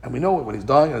 And we know when he's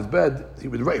dying on his bed, he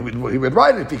would write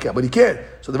it if he can, but he can't.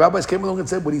 So the rabbis came along and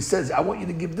said, what he says, I want you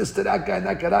to give this to that guy and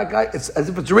that guy, that guy. It's as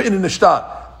if it's written in the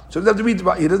shtar. So he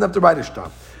doesn't have to write a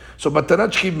shtar. So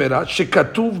Matanat Shechim Mera,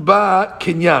 shekatuv ba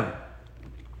kinyan.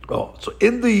 Oh, so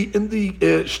in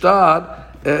the shtar,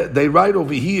 they write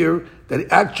over here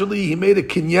that actually he made a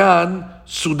kinyan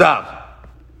sudar.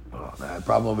 Oh, the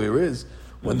problem over here is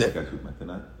when they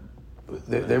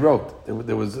wrote,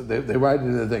 they write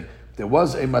in the thing. There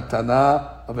was a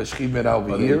matana of a shechim mera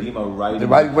over here. They're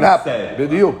writing what happened.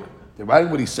 They're writing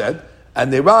what he said,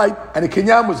 and they write, and a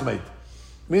kinyan was made.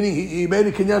 Meaning he made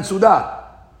a kinyan sudar.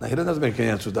 Now he doesn't have to make a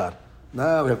kinyan sudar.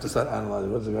 Now we have to start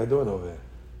analyzing. What's the guy doing over here?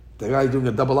 The guy doing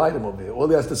a double item over here. All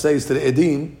he has to say is to the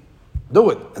edim, do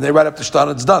it. And they write up the shtar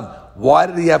and it's done. Why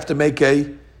did he have to make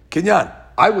a kinyan?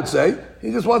 I would say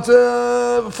he just wants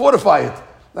to fortify it.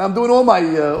 Now I'm doing all my,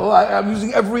 I'm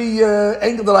using every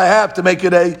angle that I have to make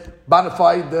it a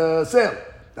bona sale.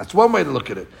 That's one way to look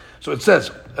at it. So it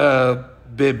says,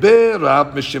 Bebe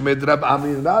Rab Mishemed Rab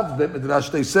Amin Rab,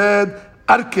 they said,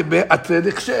 Arkebe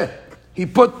Atre. He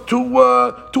put two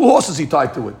horses he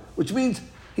tied to it, which means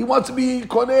he wants to be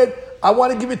koned. I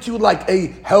want to give it to you like a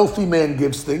healthy man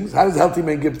gives things. How does a healthy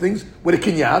man give things? With a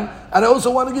kinyan. And I also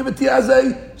want to give it to you as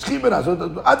a shchimena. So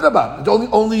adrabah.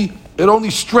 It only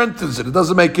strengthens it. It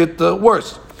doesn't make it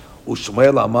worse.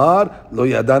 Ushmuel Amar lo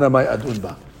yadana may adun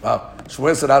ba. Wow.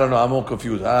 Shmuel said, I don't know. I'm all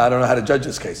confused. I don't know how to judge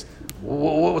this case.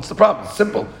 What's the problem? It's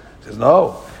simple. He says,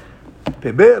 no.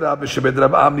 He tied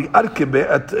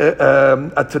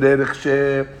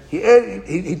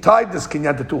this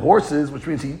kinyan to two horses, which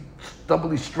means he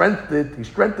doubly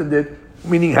strengthened it,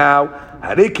 meaning how?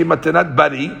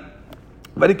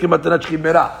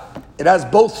 It has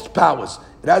both powers.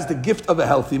 It has the gift of a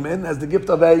healthy man, it has the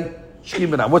gift of a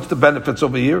shchimena. What's the benefits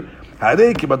over here? Right.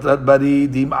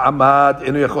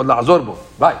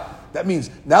 That means,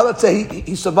 now let's say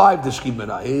he survived the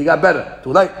shchimena. He got better.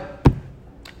 Too late.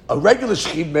 A regular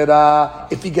shchimera,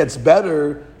 if he gets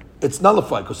better, it's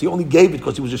nullified because he only gave it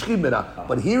because he was a shchimera.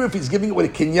 But here, if he's giving it with a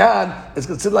kinyan, it's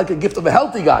considered like a gift of a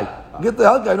healthy guy. Get the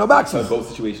healthy guy, no backseas. So in both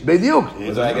situations. Bediuk.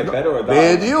 Whether I get better or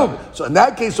bad. So in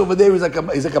that case over there, he's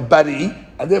like a bari,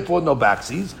 and therefore no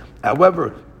backseas.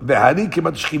 However, v'hari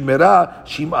kimat shchimera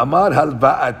shim amar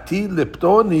halvaati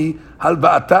leptoni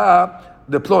halvaata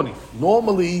leploni.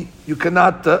 Normally, you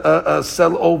cannot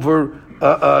sell over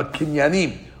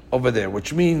kinyanim over there,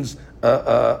 which means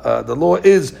the law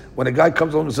is when a guy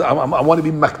comes along and says, I want to be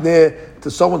makneh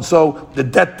to so-and-so, the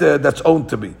debt that's owed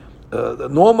to me.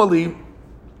 Normally,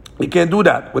 you can't do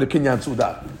that with a kinyan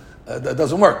sudar. That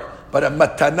doesn't work. But a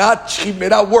matanat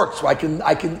shchimera works. So I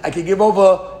can give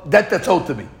over debt that's owed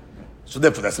to me. So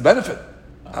therefore, that's the benefit.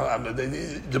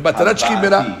 The matanat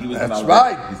shchimera, that's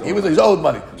right. He's owed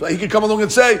money. So he can come along and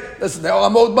say, listen, now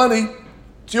I'm owed money.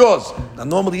 It's yours. Now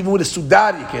normally, even with a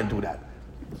sudar, you can't do that.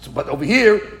 But over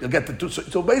here, you'll get the two.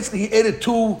 So basically, he added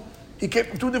he came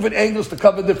from two different angles to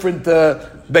cover different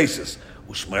bases.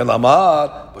 Ushmuel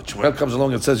Amar, but Shmuel comes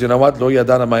along and says, you know what? Lo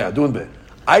yadana may adun be.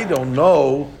 I don't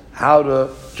know how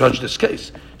to judge this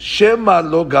case. Shema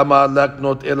lo gama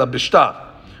laknot ela bishtar,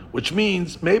 which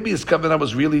means maybe his covenant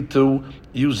was really to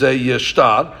use a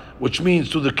shtar, which means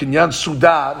to the kinyan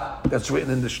sudar that's written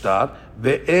in the shtar,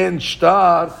 ve'en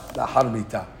shtar lahar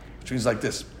mita, which means like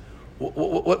this.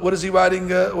 What is he writing?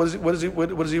 What is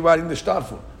he writing the shtar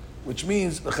for? Which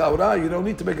means the chaura, you don't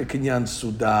need to make a kinyan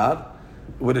sudar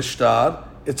with a shtar.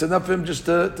 It's enough for him just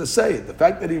to say it. The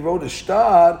fact that he wrote a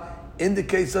shtar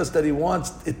indicates us that he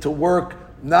wants it to work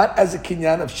not as a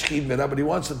kinyan of shchimera, but he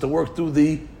wants it to work through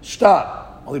the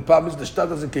shtar. Only problem is the shtar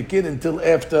doesn't kick in until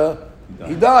after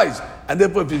he dies. And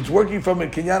therefore, if he's working from a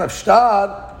kinyan of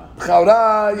shtar,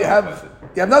 chawra, you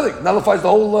have nothing. Nullifies the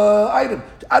whole item.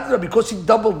 Because he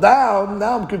doubled down,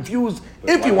 now I'm confused.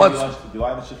 If he wants,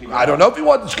 I don't know if he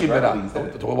wants to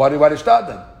shechimera. Why do he write a shtar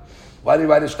then? Why do he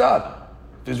write a shtar?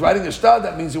 If he's writing a shtar,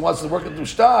 that means he wants to work it through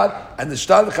shtar, and the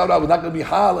shtar the chawra was not going to be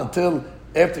hal until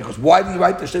after. Because why did he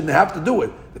write the shtar? He didn't have to do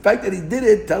it. The fact that he did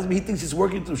it tells me he thinks he's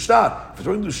working through shtar. If he's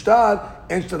working through shtar,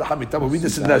 answer the hamita. We'll read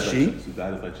this in Rashi.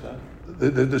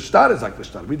 The shtar is like the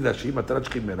shtar. Read Rashi. Matarat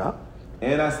shechimera.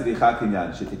 אין הסריחה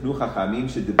קניין, שתקנו חכמים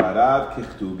שדבריו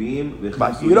ככתובים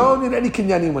וחסויים. You don't need any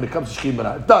kinyanim when it comes to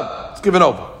shechimera. It's done. It's given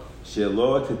over.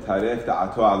 שלא תטרף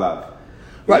דעתו עליו.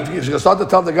 Right, you're going to start to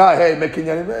tell the guy, hey, make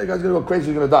kinyanim, the guy's going to go crazy,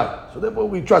 he's going to die. So therefore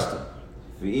we trust him.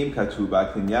 ואם כתוב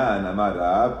בקניין, אמר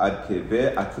רב, עד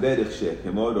כבה אתרי רכשה,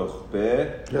 כמו רוחבי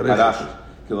הרחש.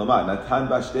 כלומר, נתן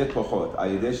בה שתי כוחות,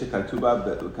 על ידי שכתוב בה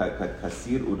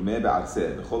כסיר ורמה בערסה,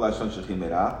 בכל לשון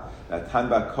שכימרה, נתן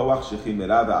בה כוח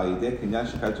שכימרה, ועל ידי קניין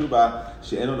שכתוב בה,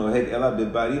 שאינו נוהג אלא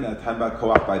בבריא, נתן בה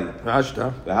כוח בריא.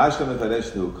 והשתה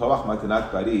מפרשת הוא כוח מתנת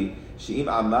בריא, שאם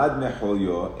עמד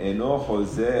מחוליו, אינו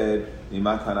חוזר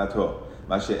ממתנתו,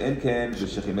 מה שאין כן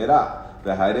בשכימרה,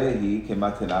 והרי היא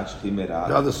כמתנת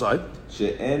שכימרה,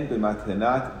 שאין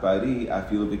במתנת בריא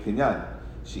אפילו בקניין.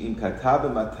 שאם כתב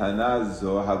במתנה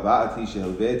זו, הבאתי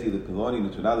שהלוויתי לפלוני,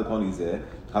 נתונה לפלוני זה,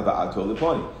 הבאתו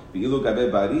לפלוני. ואילו גבי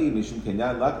בריא, משום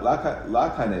קניין לא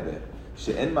כנבא,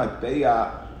 שאין מטבע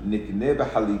נקנה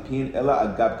בחליפין, אלא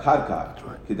אגב קרקע,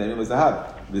 כדמים הזהב.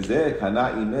 וזה קנה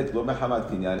אימת לא מחמת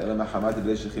קניין, אלא מחמת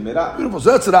דברי שכימרה. Beautiful.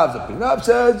 So that's Rav's opinion. Rav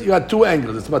says you got two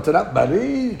angles. It's matanat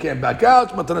bari, you can't back out.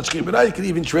 It's matanat shechimera, you can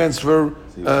even transfer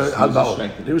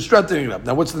halvaot. He was strengthening it up.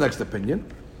 Now what's the next opinion?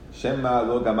 שמא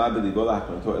לא גמר בליבו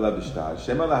להקנותו אלא בשטר,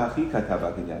 שמא להכי כתב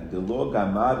הקניין, דלא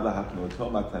גמר להקנותו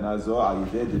מתנה זו על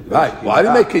ידי דברי Right, why did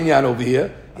he make kinyan over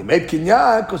here? He made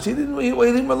kinyan because he didn't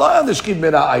rely on the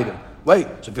shechimera item. Wait,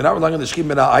 so if you're not relying on the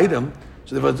shechimera item,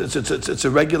 so it's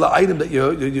a regular item that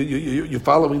you're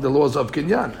following the laws of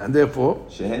kinyan, and therefore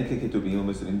שהן ככתובים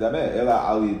ומסורים דמה, אלא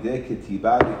על ידי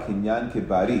כתיבה בקניין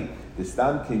כבריא,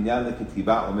 וסתם קניין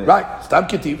לכתיבה אומר. Right,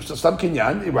 סתם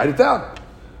קניין, you write it down.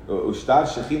 ושטר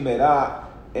שכימרה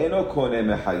אינו קונה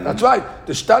מחיים. That's right.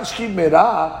 The shtar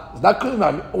shechimera is not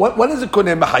koneh. When is it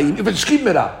koneh mechayim? If it's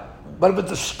shechimera, but if it's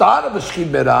the start of a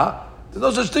shechimera, there's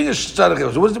no such thing as shtar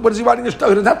shechimera. So what is he writing a shtar?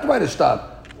 He doesn't have to write a shtar.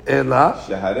 Ela.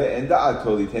 שהרי אין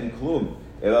דעתו ליתן כלום,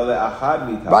 אלא לאחר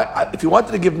מיתה. Right. If you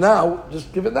wanted to give now,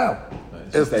 just give it now.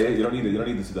 You don't need it. You don't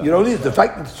need the sudan. You don't need it. The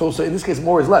fact that, so in this case,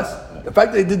 more is less. The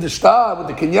fact that he did the shtar with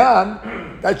the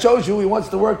kinyan, that shows you he wants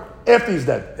to work after he's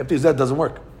dead. After he's dead, it doesn't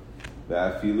work.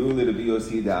 ואפילו לרבי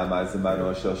יוסי דאמר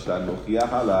זמנו של שטר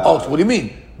מוכיח עליו. Oh, so what do you mean?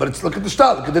 But it's look at the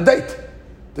shtar, look at the date.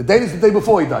 The date is the day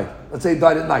before he died. Let's say he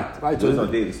died at night, right? There's no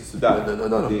date, it's a sudan.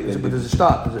 No. But there's a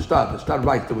shtar. The shtar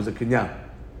writes there was a kinyan.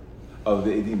 Oh,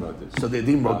 the Edim wrote this. So the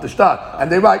Edim wrote the shtar. And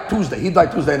they write Tuesday. He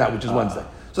died Tuesday night, which is Wednesday.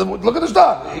 So look at the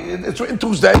shtar. It's written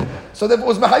Tuesday. So therefore it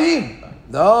was Mahayim.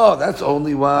 No, that's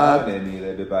only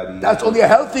one. That's only a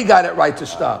healthy guy that writes a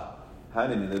shtar.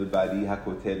 הנמי לבדי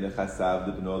הכותב נכסיו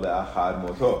לבנו לאחר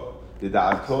מותו,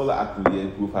 לדעתו לעקלויי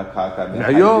גוף הקרקע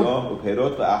מהיום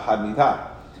ופירות לאחר מיתה.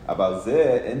 אבל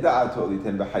זה אין דעתו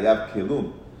ליתן בחייו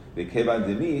כלום, וכיוון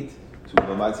דמית,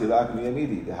 תובו מצילה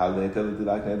כמימידי, דהלת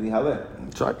לדלק נדיהלה.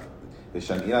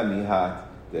 ושמעילה מיהת,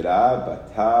 דרב,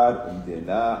 בתר,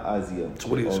 ומדנה עזיל.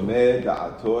 עומד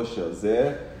דעתו של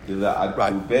זה, Now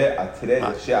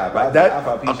let's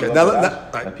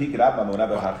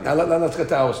get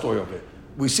to our story over here.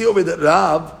 We see over here that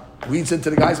Rav reads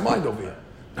into the guy's mind over here.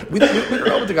 We don't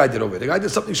know what the guy did over here. The guy did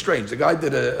something strange. The guy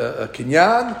did a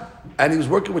kinyan, and he was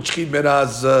working with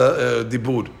shechimera's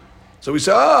dibur. So we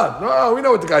say, no, we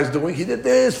know what the guy's doing. He did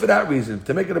this for that reason,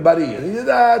 to make it a bari, and he did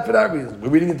that for that reason. We're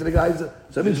reading into the guy's. So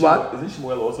that means what? Isn't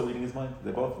Shmuel also reading his mind?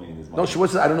 They're both reading his mind. No, Shmuel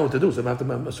says, I don't know what to do, so I'm going to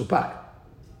have to supak.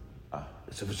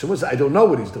 So Shmuel says, I don't know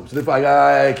what he's doing. So if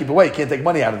I keep away, can't take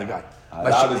money out of the guy.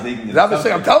 Rav is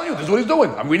saying, I'm telling you, this is what he's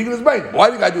doing. I'm reading in his brain. Why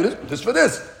did the guy do this? This for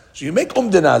this. So you make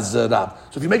umdinaz, Rav.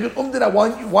 So if you make an umdinah,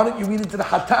 why don't you read into the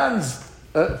hatans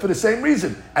for the same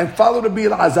reason? And follow the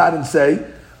Bil Azad and say,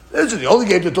 listen, he only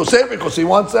gave the Tosefet because he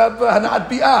wants to have Hanat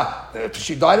Bi'ah. If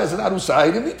she died as an Arusa,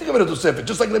 he didn't need to give it a Tosefet,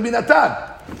 just like Rabbi Natan.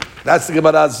 That's the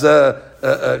Gemara's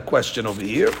question over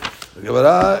here. The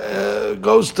Gemara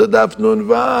goes to Daf Nun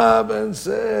Vav and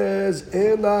says,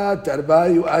 Ela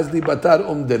tarbayu azli batar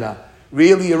umdina.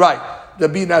 Really, you're right.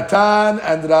 Rabbi Natan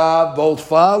and Rav both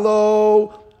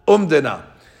follow umdina.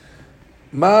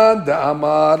 Man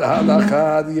da'amar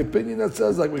halacha, the opinion that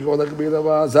says, like we go like Rabbi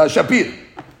Shapir.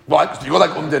 Why? Because you go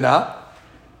like umdina.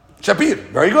 Shapir,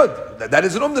 very good. That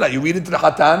is an umdana. You read into the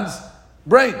Hatan's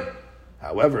brain.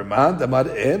 However, man, damar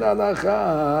en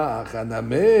alacha,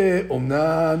 chaname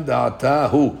umnan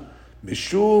da'atahu,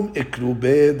 mishum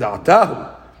ikrube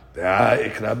da'atahu.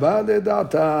 Ikraba le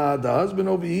da'ata. The husband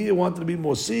over here wanted to be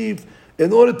mosif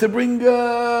in order to bring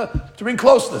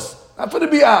closeness. Not for the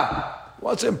bi'ah. He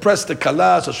wants to impress the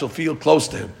kala so she'll feel close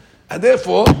to him. And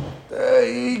therefore,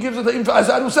 he gives her the info as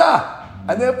arusa.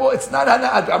 And therefore, it's not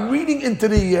hana'at. I'm reading into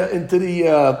the, and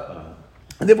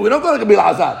therefore we don't go like a bil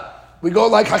azad. We go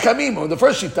like hakamim, or the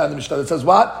first shita in the Mishnah that says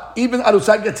what? Even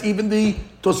arusa gets even the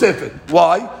tosefet.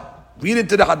 Why? Read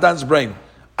into the hadan's brain.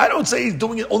 I don't say he's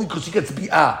doing it only because he gets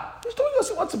bi'ah. He's doing it,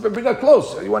 he wants to bring her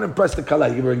close. You want to impress the kala,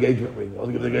 you give her engagement ring.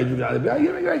 You give her engagement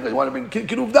ring. You want to bring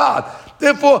kiruv da'at.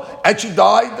 Therefore, and she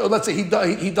died, or let's say he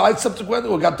died subsequently,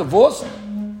 or got divorced,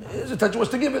 his intention was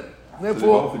to give it.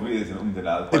 Therefore,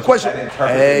 the question,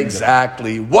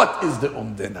 exactly, what is the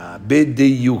umdana?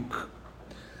 Bidiyuk.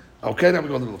 Okay, now we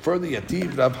go a little further.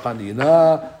 Yativ Rav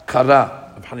Hanina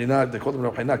Kara. Rav Hanina, they called him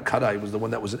Rav Hanina Kara. He was the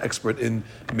one that was an expert in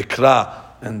Mikra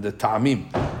and the Ta'amim.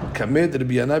 Kamed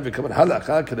Rabbi Yanai v'kaman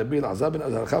halakha Rabbi Elazar ben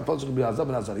Azariah. Falls Rabbi Elazar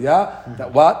ben Azariah.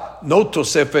 That what? No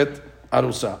tosefet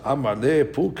arusa. Amar le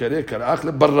pu kere karach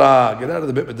le barra. Get out of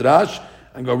the Beit Midrash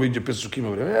and go read your Pesukim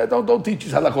over there. Don't teach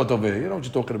his halakot over here. You know what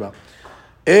you're talking about.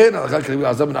 And halakha Rabbi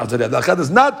Elazar ben Azariah. The halakha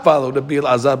does not follow Rabbi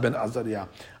Elazar ben Azariah.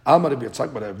 Amar Rabbi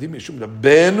Yitzchak bar Avdi mishum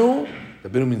Rabbenu.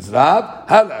 Rabbenu means Rab.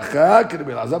 Halakha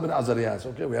Rabbi Elazar ben Azariah.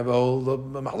 Okay, we have a whole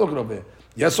mahloket over here.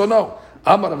 Yes or no?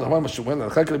 Amar Rabbi Nachman Mashumel.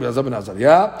 Halakha Rabbi Elazar ben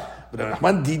Azariah. Rabbi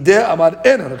Nachman dide Amar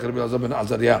en halakha Rabbi Elazar ben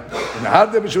Azariah.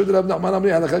 V'hadde b'shuvit Rabbi Nachman amri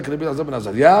halakha Rabbi Elazar ben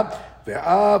Azariah.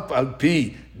 Ve'af al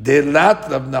pi delat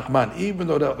Rabbi Nachman. Even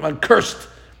though Rabbi Nachman cursed,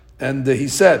 and he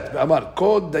said, Amar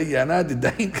kod dayana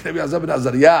didayin Rabbi Elazar ben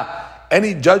Azariah.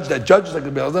 Any judge that judges like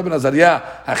Rabbi Elazar ben Azariah,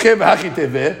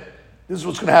 this is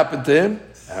what's going to happen to him.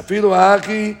 Afilu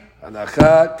haki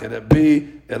halakha Rabbi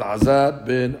Elazar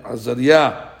ben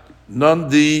Azariah. None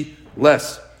the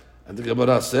less. And the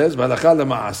Gemara says, "Halakha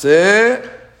lema'aseh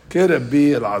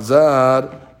Rabbi Elazar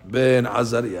ben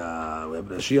Azariah." We have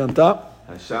Rashi on top.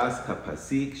 Hashas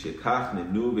kapasik shekach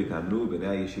nenu v'gamru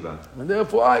b'nei yeshiva. And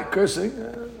therefore, cursing.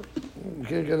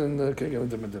 Can't get into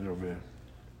over here.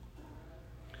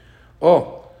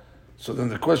 Oh, so then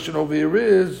the question over here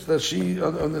is that she,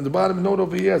 on the bottom note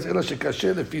over here, if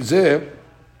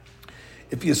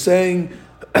you're saying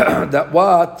that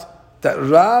that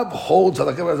Rab holds,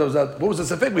 what was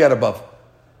the safek we had above?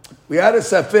 We had a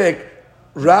safek,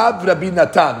 Rab Rabbi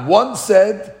Natan. One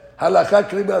said, halakha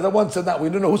Rabbi Elazar, one said not. We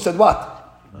don't know who said what.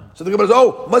 So the Gemara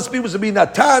says, must be was Rabbi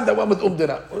Natan that went with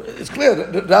umdana. It's clear.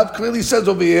 Rab clearly says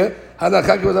over here, halakha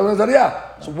Rabbi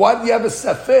Elazar. So why do you have a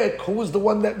safek? Who was the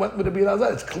one that went with Rabbi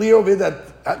Elazar? It's clear over here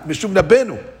that Mishum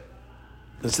Nabenu.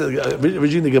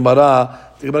 Reading the Gemara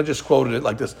just quoted it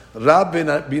like this: Rab bin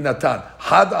Natan,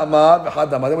 Had Amar,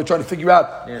 Had Amar. Then we're trying to figure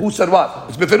out who said what.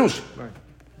 It's Beferush. Right.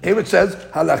 Here it says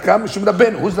halakha Mishum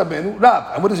Nabenu. Who's Nabenu?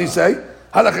 Rab. And what does he say?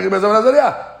 Halakha Rabbi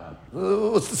Elazar.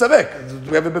 What's the safek?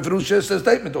 We have a Beferush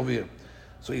statement over here.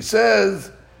 So he says,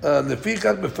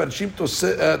 "Lefikach mefarshim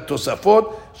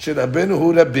tosafot sherabenu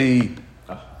hu Rabbi."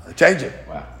 Change it.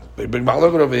 Wow. Big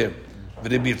mahloket over here.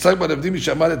 ורבי יצחק בר אבדימי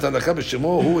שאמר את ההלכה בשמו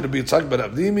הוא רבי יצחק בר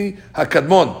אבדימי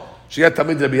הקדמון. שיהיה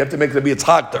תמיד רבי. You have to make רבי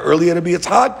יצחק, the earlier רבי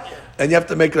יצחק, and you have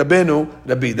to make רבנו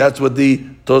רבי. That's what the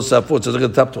תוספות. So look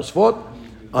at the top תוספות.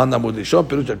 on עמוד ראשון,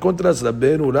 פירוש הקונטרס,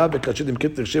 רבנו רב, וכאשר אם כן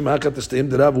תרשם, האחת תסתיים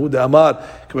דרב, הוא דאמר,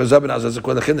 כמו זבן עזז,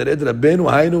 כל לכן נראית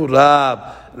רבנו, היינו רב.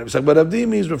 רבי יצחק בר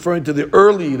אבדימי is referring to the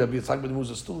early רבי יצחק בן, who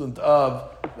was a student of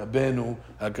רבנו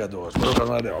הקדוש. ברוך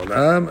ה' לעולם.